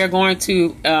we are going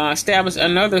to establish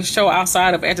another show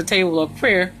outside of At the Table of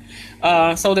Prayer,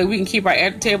 so that we can keep our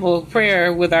At the Table of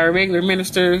Prayer with our regular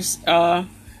ministers,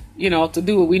 to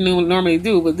do what we normally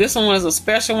do. But this one was a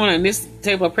special one, and this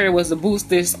Table of Prayer was to boost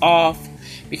this off,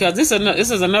 because this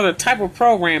is another type of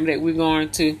program that we're going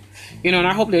to, and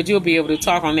I hope that you'll be able to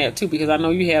talk on that too, because I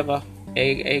know you have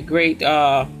a great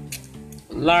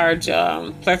large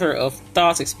plethora of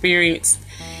thoughts, experience,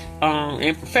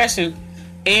 and profession,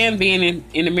 and being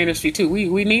in the ministry too.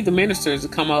 We need the ministers to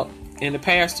come up, and the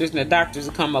pastors and the doctors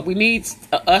to come up. We need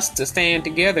us to stand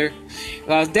together,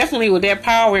 definitely with that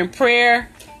power in prayer,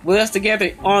 with us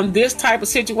together on this type of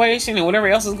situation and whatever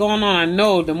else is going on. I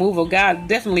know the move of God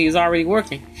definitely is already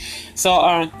working. So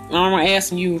I'm going to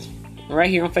ask you right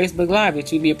here on Facebook Live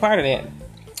that you be a part of that.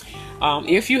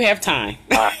 If you have time.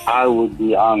 I would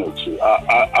be honored to.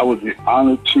 I would be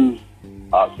honored to.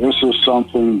 This is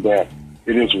something that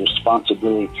it is a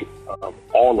responsibility of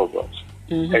all of us,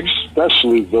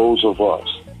 especially those of us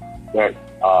that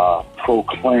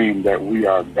proclaim that we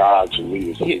are God's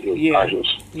leaders, that we are His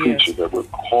preachers, that we're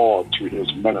called to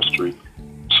His ministry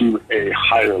to a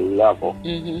higher level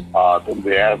than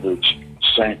the average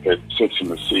saint that sits in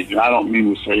the seat. And I don't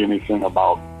mean to say anything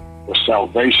about where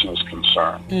salvation is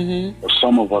concerned, but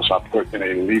some of us are put in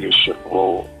a leadership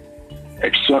role.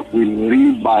 Except we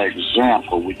lead by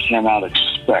example, we cannot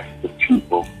expect the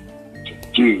people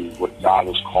to do what God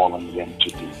is calling them to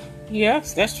do.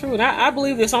 Yes, that's true. And I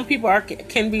believe that some people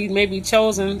can be maybe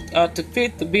chosen to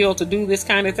fit the bill to do this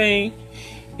kind of thing.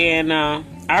 And I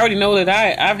already know that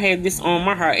I've had this on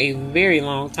my heart a very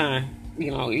long time.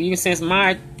 You know, even since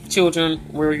my children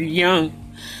were young.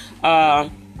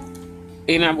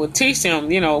 And I would teach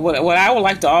them, you know, what I would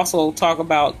like to also talk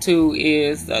about too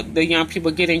is the young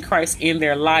people getting Christ in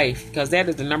their life, because that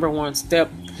is the number one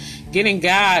step. Getting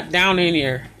God down in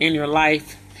your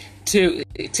life to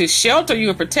shelter you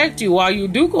and protect you while you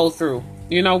do go through.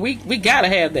 You know, we gotta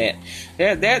have that.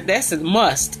 That's a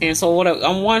must. And so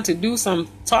I want to do some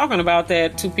talking about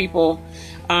that to people,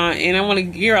 and I want to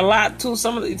gear a lot to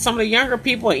some of the younger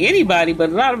people, anybody, but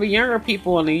a lot of the younger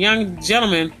people and the young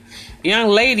gentlemen, young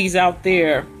ladies out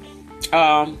there.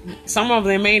 Some of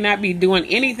them may not be doing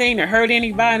anything to hurt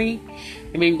anybody.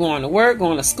 They may be going to work,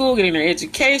 going to school, getting their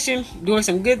education, doing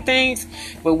some good things.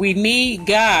 But we need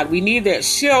God. We need that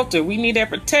shelter. We need that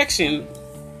protection.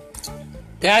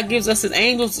 God gives us His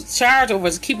angels charge over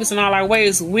us to keep us in all our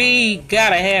ways. We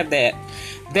gotta have that.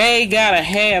 They gotta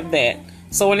have that.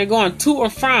 So when they're going to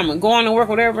and from and going to work,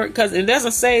 whatever, because it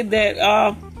doesn't say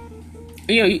that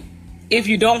you know, if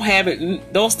you don't have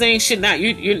it, those things should not.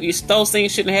 Those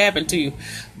things shouldn't happen to you.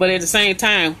 But at the same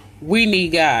time, we need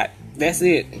God. That's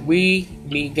it. We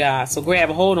need God. So grab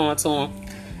a hold on to Him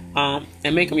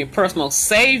and make Him your personal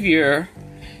Savior,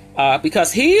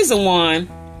 because He's the one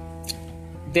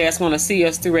that's going to see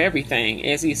us through everything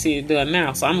as He sees it done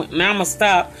now. So I'm gonna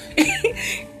stop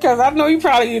because I know you're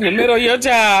probably in the middle of your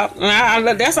job. And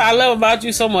that's what I love about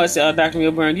you so much, Dr.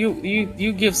 Milburn.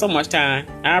 You give so much time.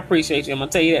 I appreciate you. I'm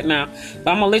gonna tell you that now.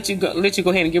 But I'm gonna let you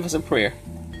go ahead and give us a prayer.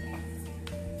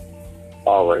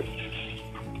 All right.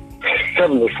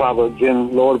 Heavenly Father,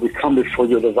 again, Lord, we come before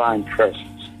your divine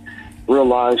presence,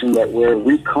 realizing that where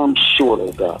we come short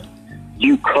of God,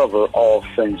 you cover all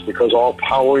things, because all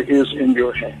power is in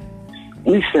your hand.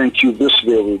 We thank you this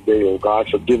very day, oh God,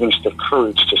 for giving us the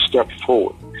courage to step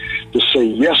forward, to say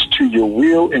yes to your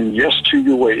will and yes to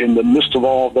your way in the midst of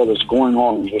all that is going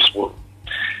on in this world.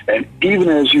 And even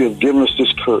as you have given us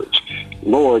this courage,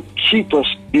 Lord, keep us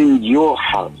in your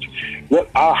heart. Let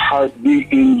our heart be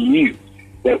in you,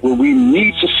 that when we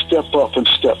need to step up and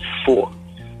step forth,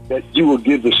 that you will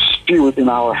give the spirit in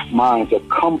our minds that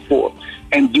come forth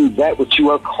and do that which you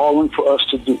are calling for us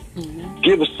to do.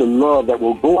 Give us the love that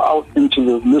will go out into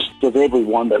the midst of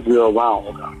everyone that we're around,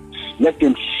 oh God. Let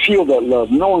them feel that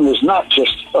love, knowing it's not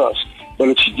just us, but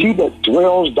it's you that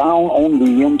dwells down on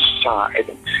the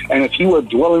inside. And if you are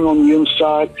dwelling on the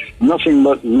inside, nothing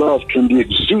but love can be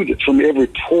exuded from every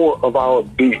pore of our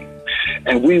being.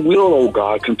 And we will, oh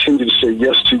God, continue to say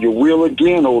yes to your will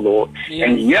again, oh Lord,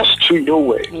 and yes to your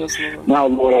way. Yes, Lord. Now,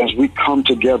 Lord, as we come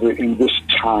together in this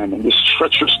time, in this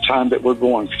treacherous time that we're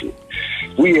going through,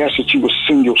 we ask that you will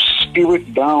send your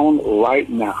spirit down right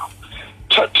now.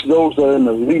 Touch those that are in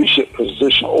the leadership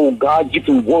position. Oh God, you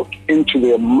can work into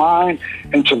their mind,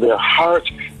 into their heart.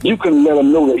 You can let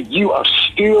them know that you are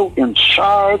still in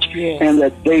charge and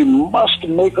that they must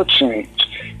make a change.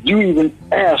 You even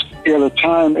asked at a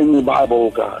time in the Bible,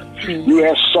 oh God. You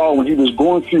asked Saul when he was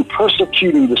going through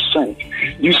persecuting the saints.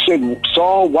 You said,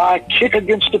 Saul, why kick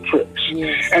against the pricks?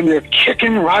 And they're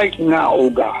kicking right now, oh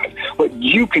God. But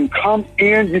you can come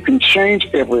in, you can change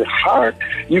every heart,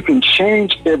 you can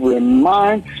change every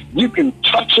mind, you can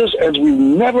touch us as we've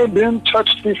never been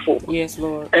touched before. Yes,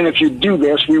 Lord. And if you do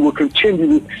this, we will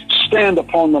continue to stand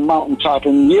upon the mountaintop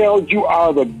and yell, you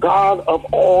are the God of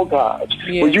all gods.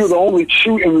 For you're the only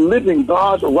true and living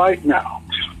God right now.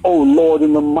 Oh Lord,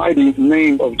 in the mighty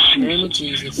name of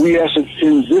Jesus, we ask it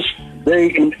in this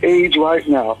day and age right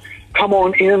now. Come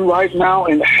on in right now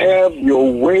and have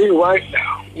your way right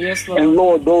now. Yes, Lord. And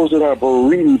Lord, those that are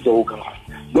bereaved, oh God,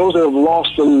 those that have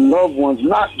lost their loved ones,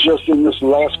 not just in this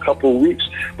last couple of weeks,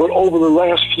 but over the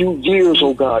last few years,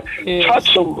 oh God.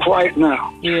 Touch them right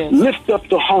now. Lift up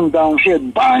the hung down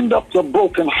head. Bind up the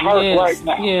broken heart right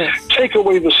now. Take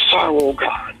away the sorrow, oh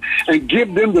God, and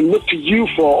give them to look to you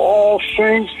for all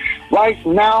things. right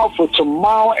now, for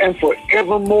tomorrow, and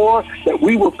forevermore, that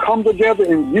we will come together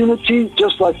in unity,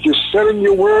 just like you said in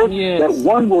your word, that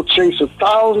one will chase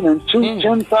 1,000 and two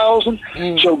 10,000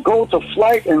 shall go to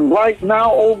flight. And right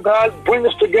now, oh God, bring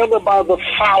us together by the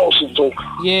thousands, oh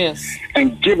God. Yes.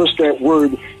 And give us that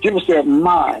word, give us that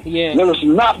mind. Yes. Let us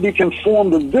not be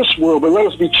conformed to this world, but let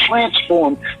us be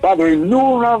transformed by the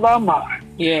renewal of our mind.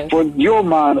 Yes. For your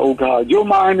mind, oh God, your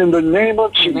mind in the name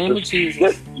of Jesus.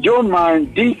 That your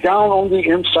mind deep down on the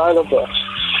inside of us.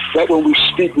 That when we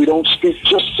speak, we don't speak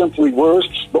just simply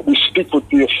words, but we speak with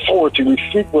the authority. We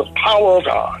speak with power of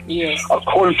God. Yes.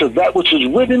 According to that which is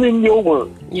written in your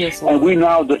word. Yes, Lord. And we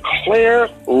now declare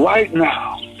right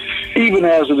now, even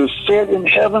as it is said in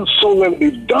heaven, so let it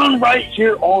be done right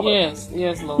here on earth.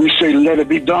 Yes, Lord. We say, let it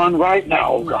be done right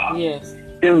now, oh God. Yes.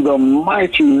 In the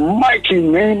mighty, mighty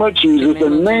name of Jesus, the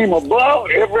name above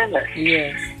every name.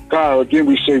 Yes. God, again,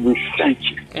 we say we thank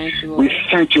you. Thank you, Lord. We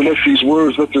thank you. Let these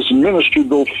words, let this ministry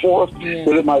go forth,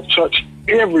 that it might touch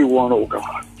everyone, oh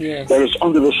God, that is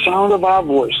under the sound of our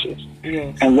voices.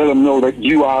 Yes. And let them know that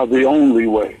you are the only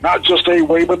way. Not just a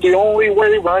way, but the only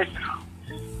way right now.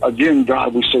 Again,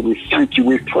 God, we say we thank you,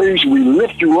 we praise you, we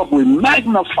lift you up, we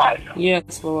magnify you.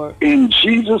 Yes, Lord. In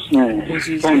Jesus' name. In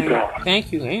Jesus' thank name. God.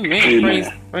 Thank you. Amen.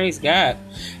 Amen. Praise God.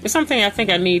 It's something I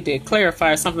think I need to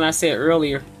clarify, something I said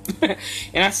earlier. And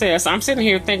I said, so I'm sitting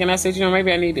here thinking, I said,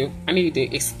 maybe I need to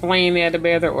explain that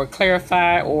better, or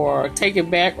clarify, or take it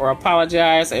back, or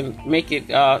apologize and make it,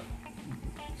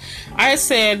 I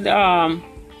said,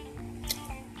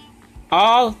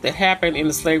 all that happened in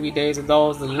the slavery days of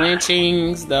those, the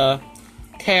lynchings, the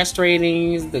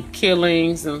castratings, the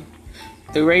killings, and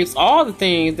the rapes, all the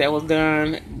things that was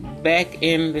done back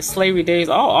in the slavery days,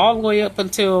 all the way up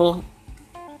until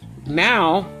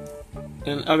now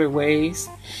in other ways.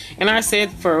 And I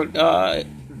said for the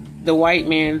white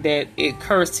man that it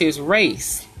cursed his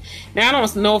race. Now, I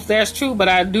don't know if that's true, but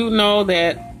I do know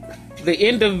that the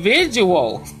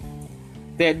individual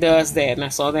that does that.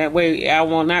 And so that way I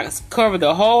will not cover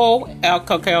the whole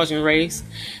Caucasian race,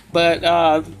 but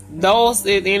those,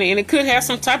 and it could have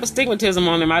some type of stigmatism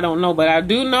on them, I don't know, but I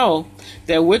do know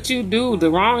that what you do,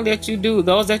 the wrong that you do,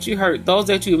 those that you hurt, those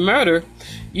that you murder,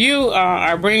 you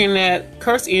are bringing that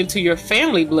curse into your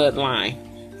family bloodline.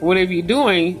 Whatever you're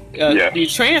doing, you're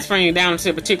transferring it down to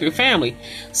a particular family.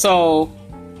 So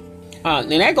and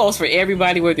that goes for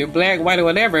everybody, whether you're black, white, or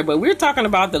whatever, but we're talking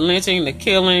about the lynching, the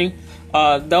killing,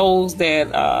 those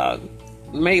that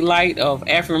make light of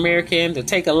African American, to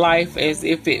take a life as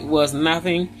if it was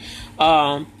nothing,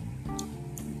 are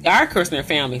cursing their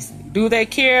families. Do they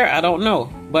care? I don't know,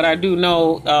 but I do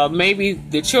know maybe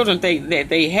the children that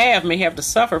they have may have to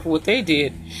suffer for what they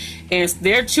did, and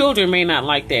their children may not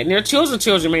like that, and their children's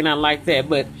children may not like that.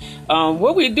 But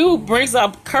what we do brings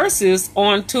up curses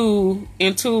into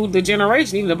the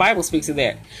generation. Even the Bible speaks of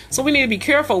that. So we need to be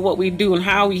careful what we do and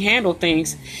how we handle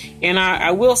things. And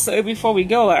I will say before we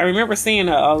go, I remember seeing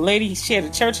a lady. She had a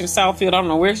church in Southfield. I don't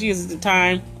know where she is at the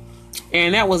time,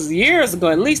 and that was years ago,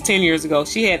 at least 10 years ago.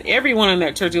 She had everyone in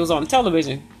that church. It was on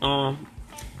television.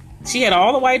 She had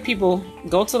all the white people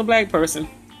go to the black person.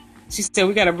 She said,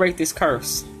 "We got to break this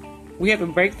curse. We have to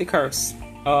break the curse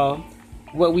of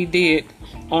what we did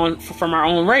from our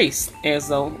own race as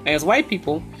white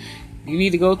people. You need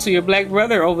to go to your black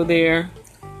brother over there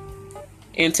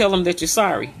and tell him that you're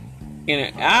sorry."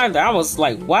 And I was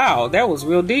like, wow, that was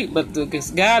real deep. But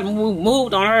God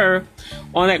moved on her,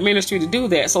 on that ministry, to do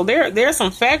that. So there's some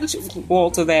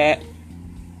factual to that.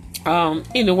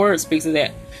 Even the word speaks of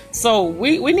that. So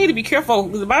we need to be careful.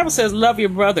 The Bible says, love your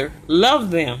brother, love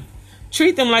them,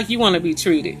 treat them like you want to be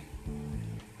treated.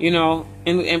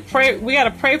 And pray. We got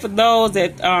to pray for those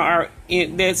that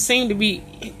that seem to be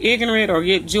ignorant or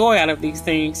get joy out of these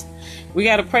things. We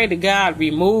got to pray that God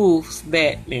removes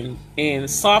that and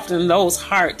soften those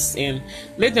hearts and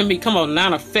let them become of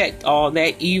non-effect all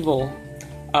that evil,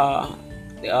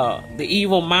 the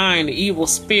evil mind, the evil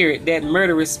spirit, that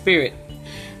murderous spirit.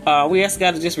 We ask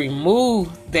God to just remove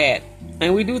that.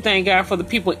 And we do thank God for the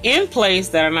people in place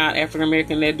that are not African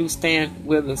American, that do stand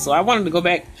with us. So I wanted to go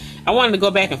back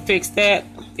and fix that,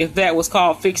 if that was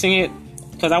called fixing it,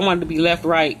 because I wanted to be left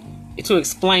right to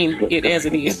explain it as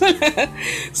it is.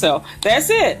 So that's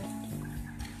it.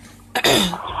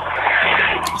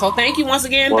 So thank you once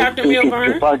again, Dr.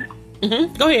 Milburn.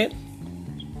 Go ahead.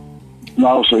 No,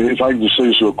 I'll say, if I can just say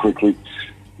this real quickly,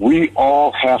 we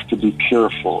all have to be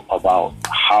careful about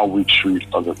how we treat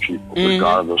other people,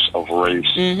 regardless of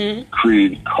race,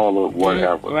 creed, color,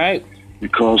 whatever. Right.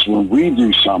 Because when we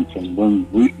do something,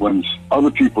 when other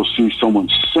people see someone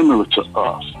similar to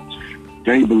us,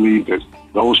 they believe that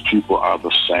those people are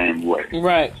the same way.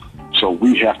 Right. so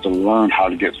we have to learn how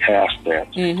to get past that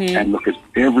and look at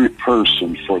every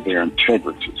person for their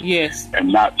integrity. Yes.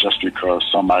 And not just because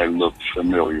somebody looked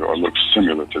familiar or looked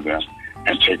similar to them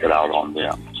and take it out on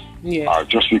them. Yeah.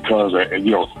 Just because,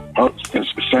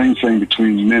 it's the same thing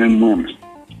between men and women.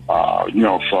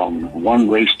 From one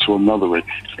race to another race,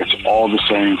 it's all the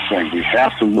same thing. We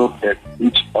have to look at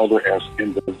each other as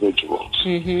individuals.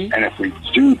 And if we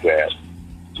do that,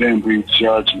 then we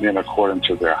judge men according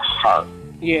to their heart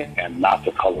and not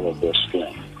the color of their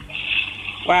skin.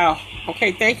 Wow.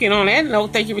 Okay, thank you. And on that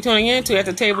note, thank you for tuning in to At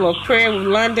the Table of Prayer with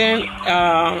London.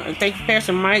 And thank you,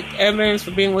 Pastor Mike Evans,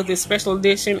 for being with this special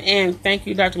edition. And thank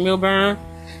you, Dr. Milburn,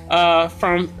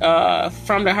 from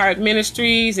the Heart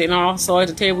Ministries, and also At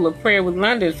the Table of Prayer with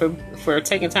London for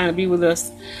taking time to be with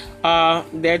us.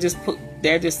 That just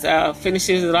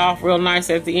finishes it off real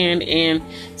nice at the end. And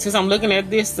since I'm looking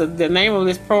at this, the name of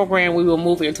this program, we will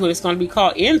move into it. It's going to be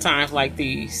called End Times Like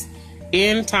These.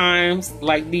 End Times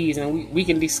Like These, and we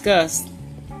can discuss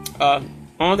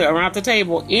around the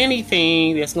table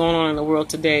anything that's going on in the world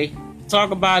today.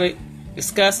 Talk about it,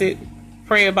 discuss it,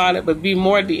 pray about it, but be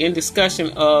more in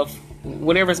discussion of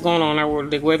whatever's going on in our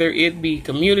world, whether it be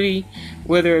community,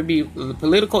 whether it be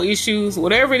political issues,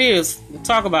 whatever it is,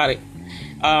 talk about it.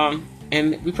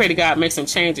 And we pray to God make some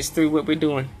changes through what we're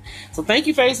doing. So thank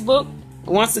you, Facebook.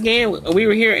 Once again, we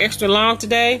were here extra long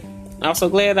today. I'm so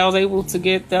glad I was able to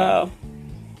get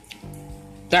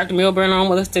Dr. Milburn on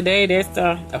with us today. That's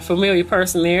a familiar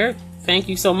person there. Thank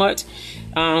you so much.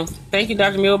 Thank you,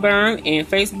 Dr. Milburn. And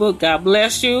Facebook, God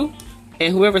bless you.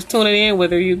 And whoever's tuning in,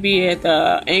 whether you be at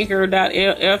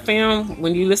anchor.fm,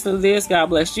 when you listen to this, God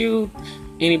bless you.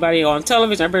 Anybody on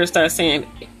television, I better start saying,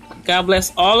 God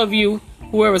bless all of you.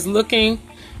 Whoever's looking,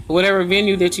 whatever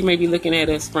venue that you may be looking at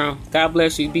us from, God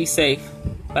bless you. Be safe.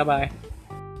 Bye-bye.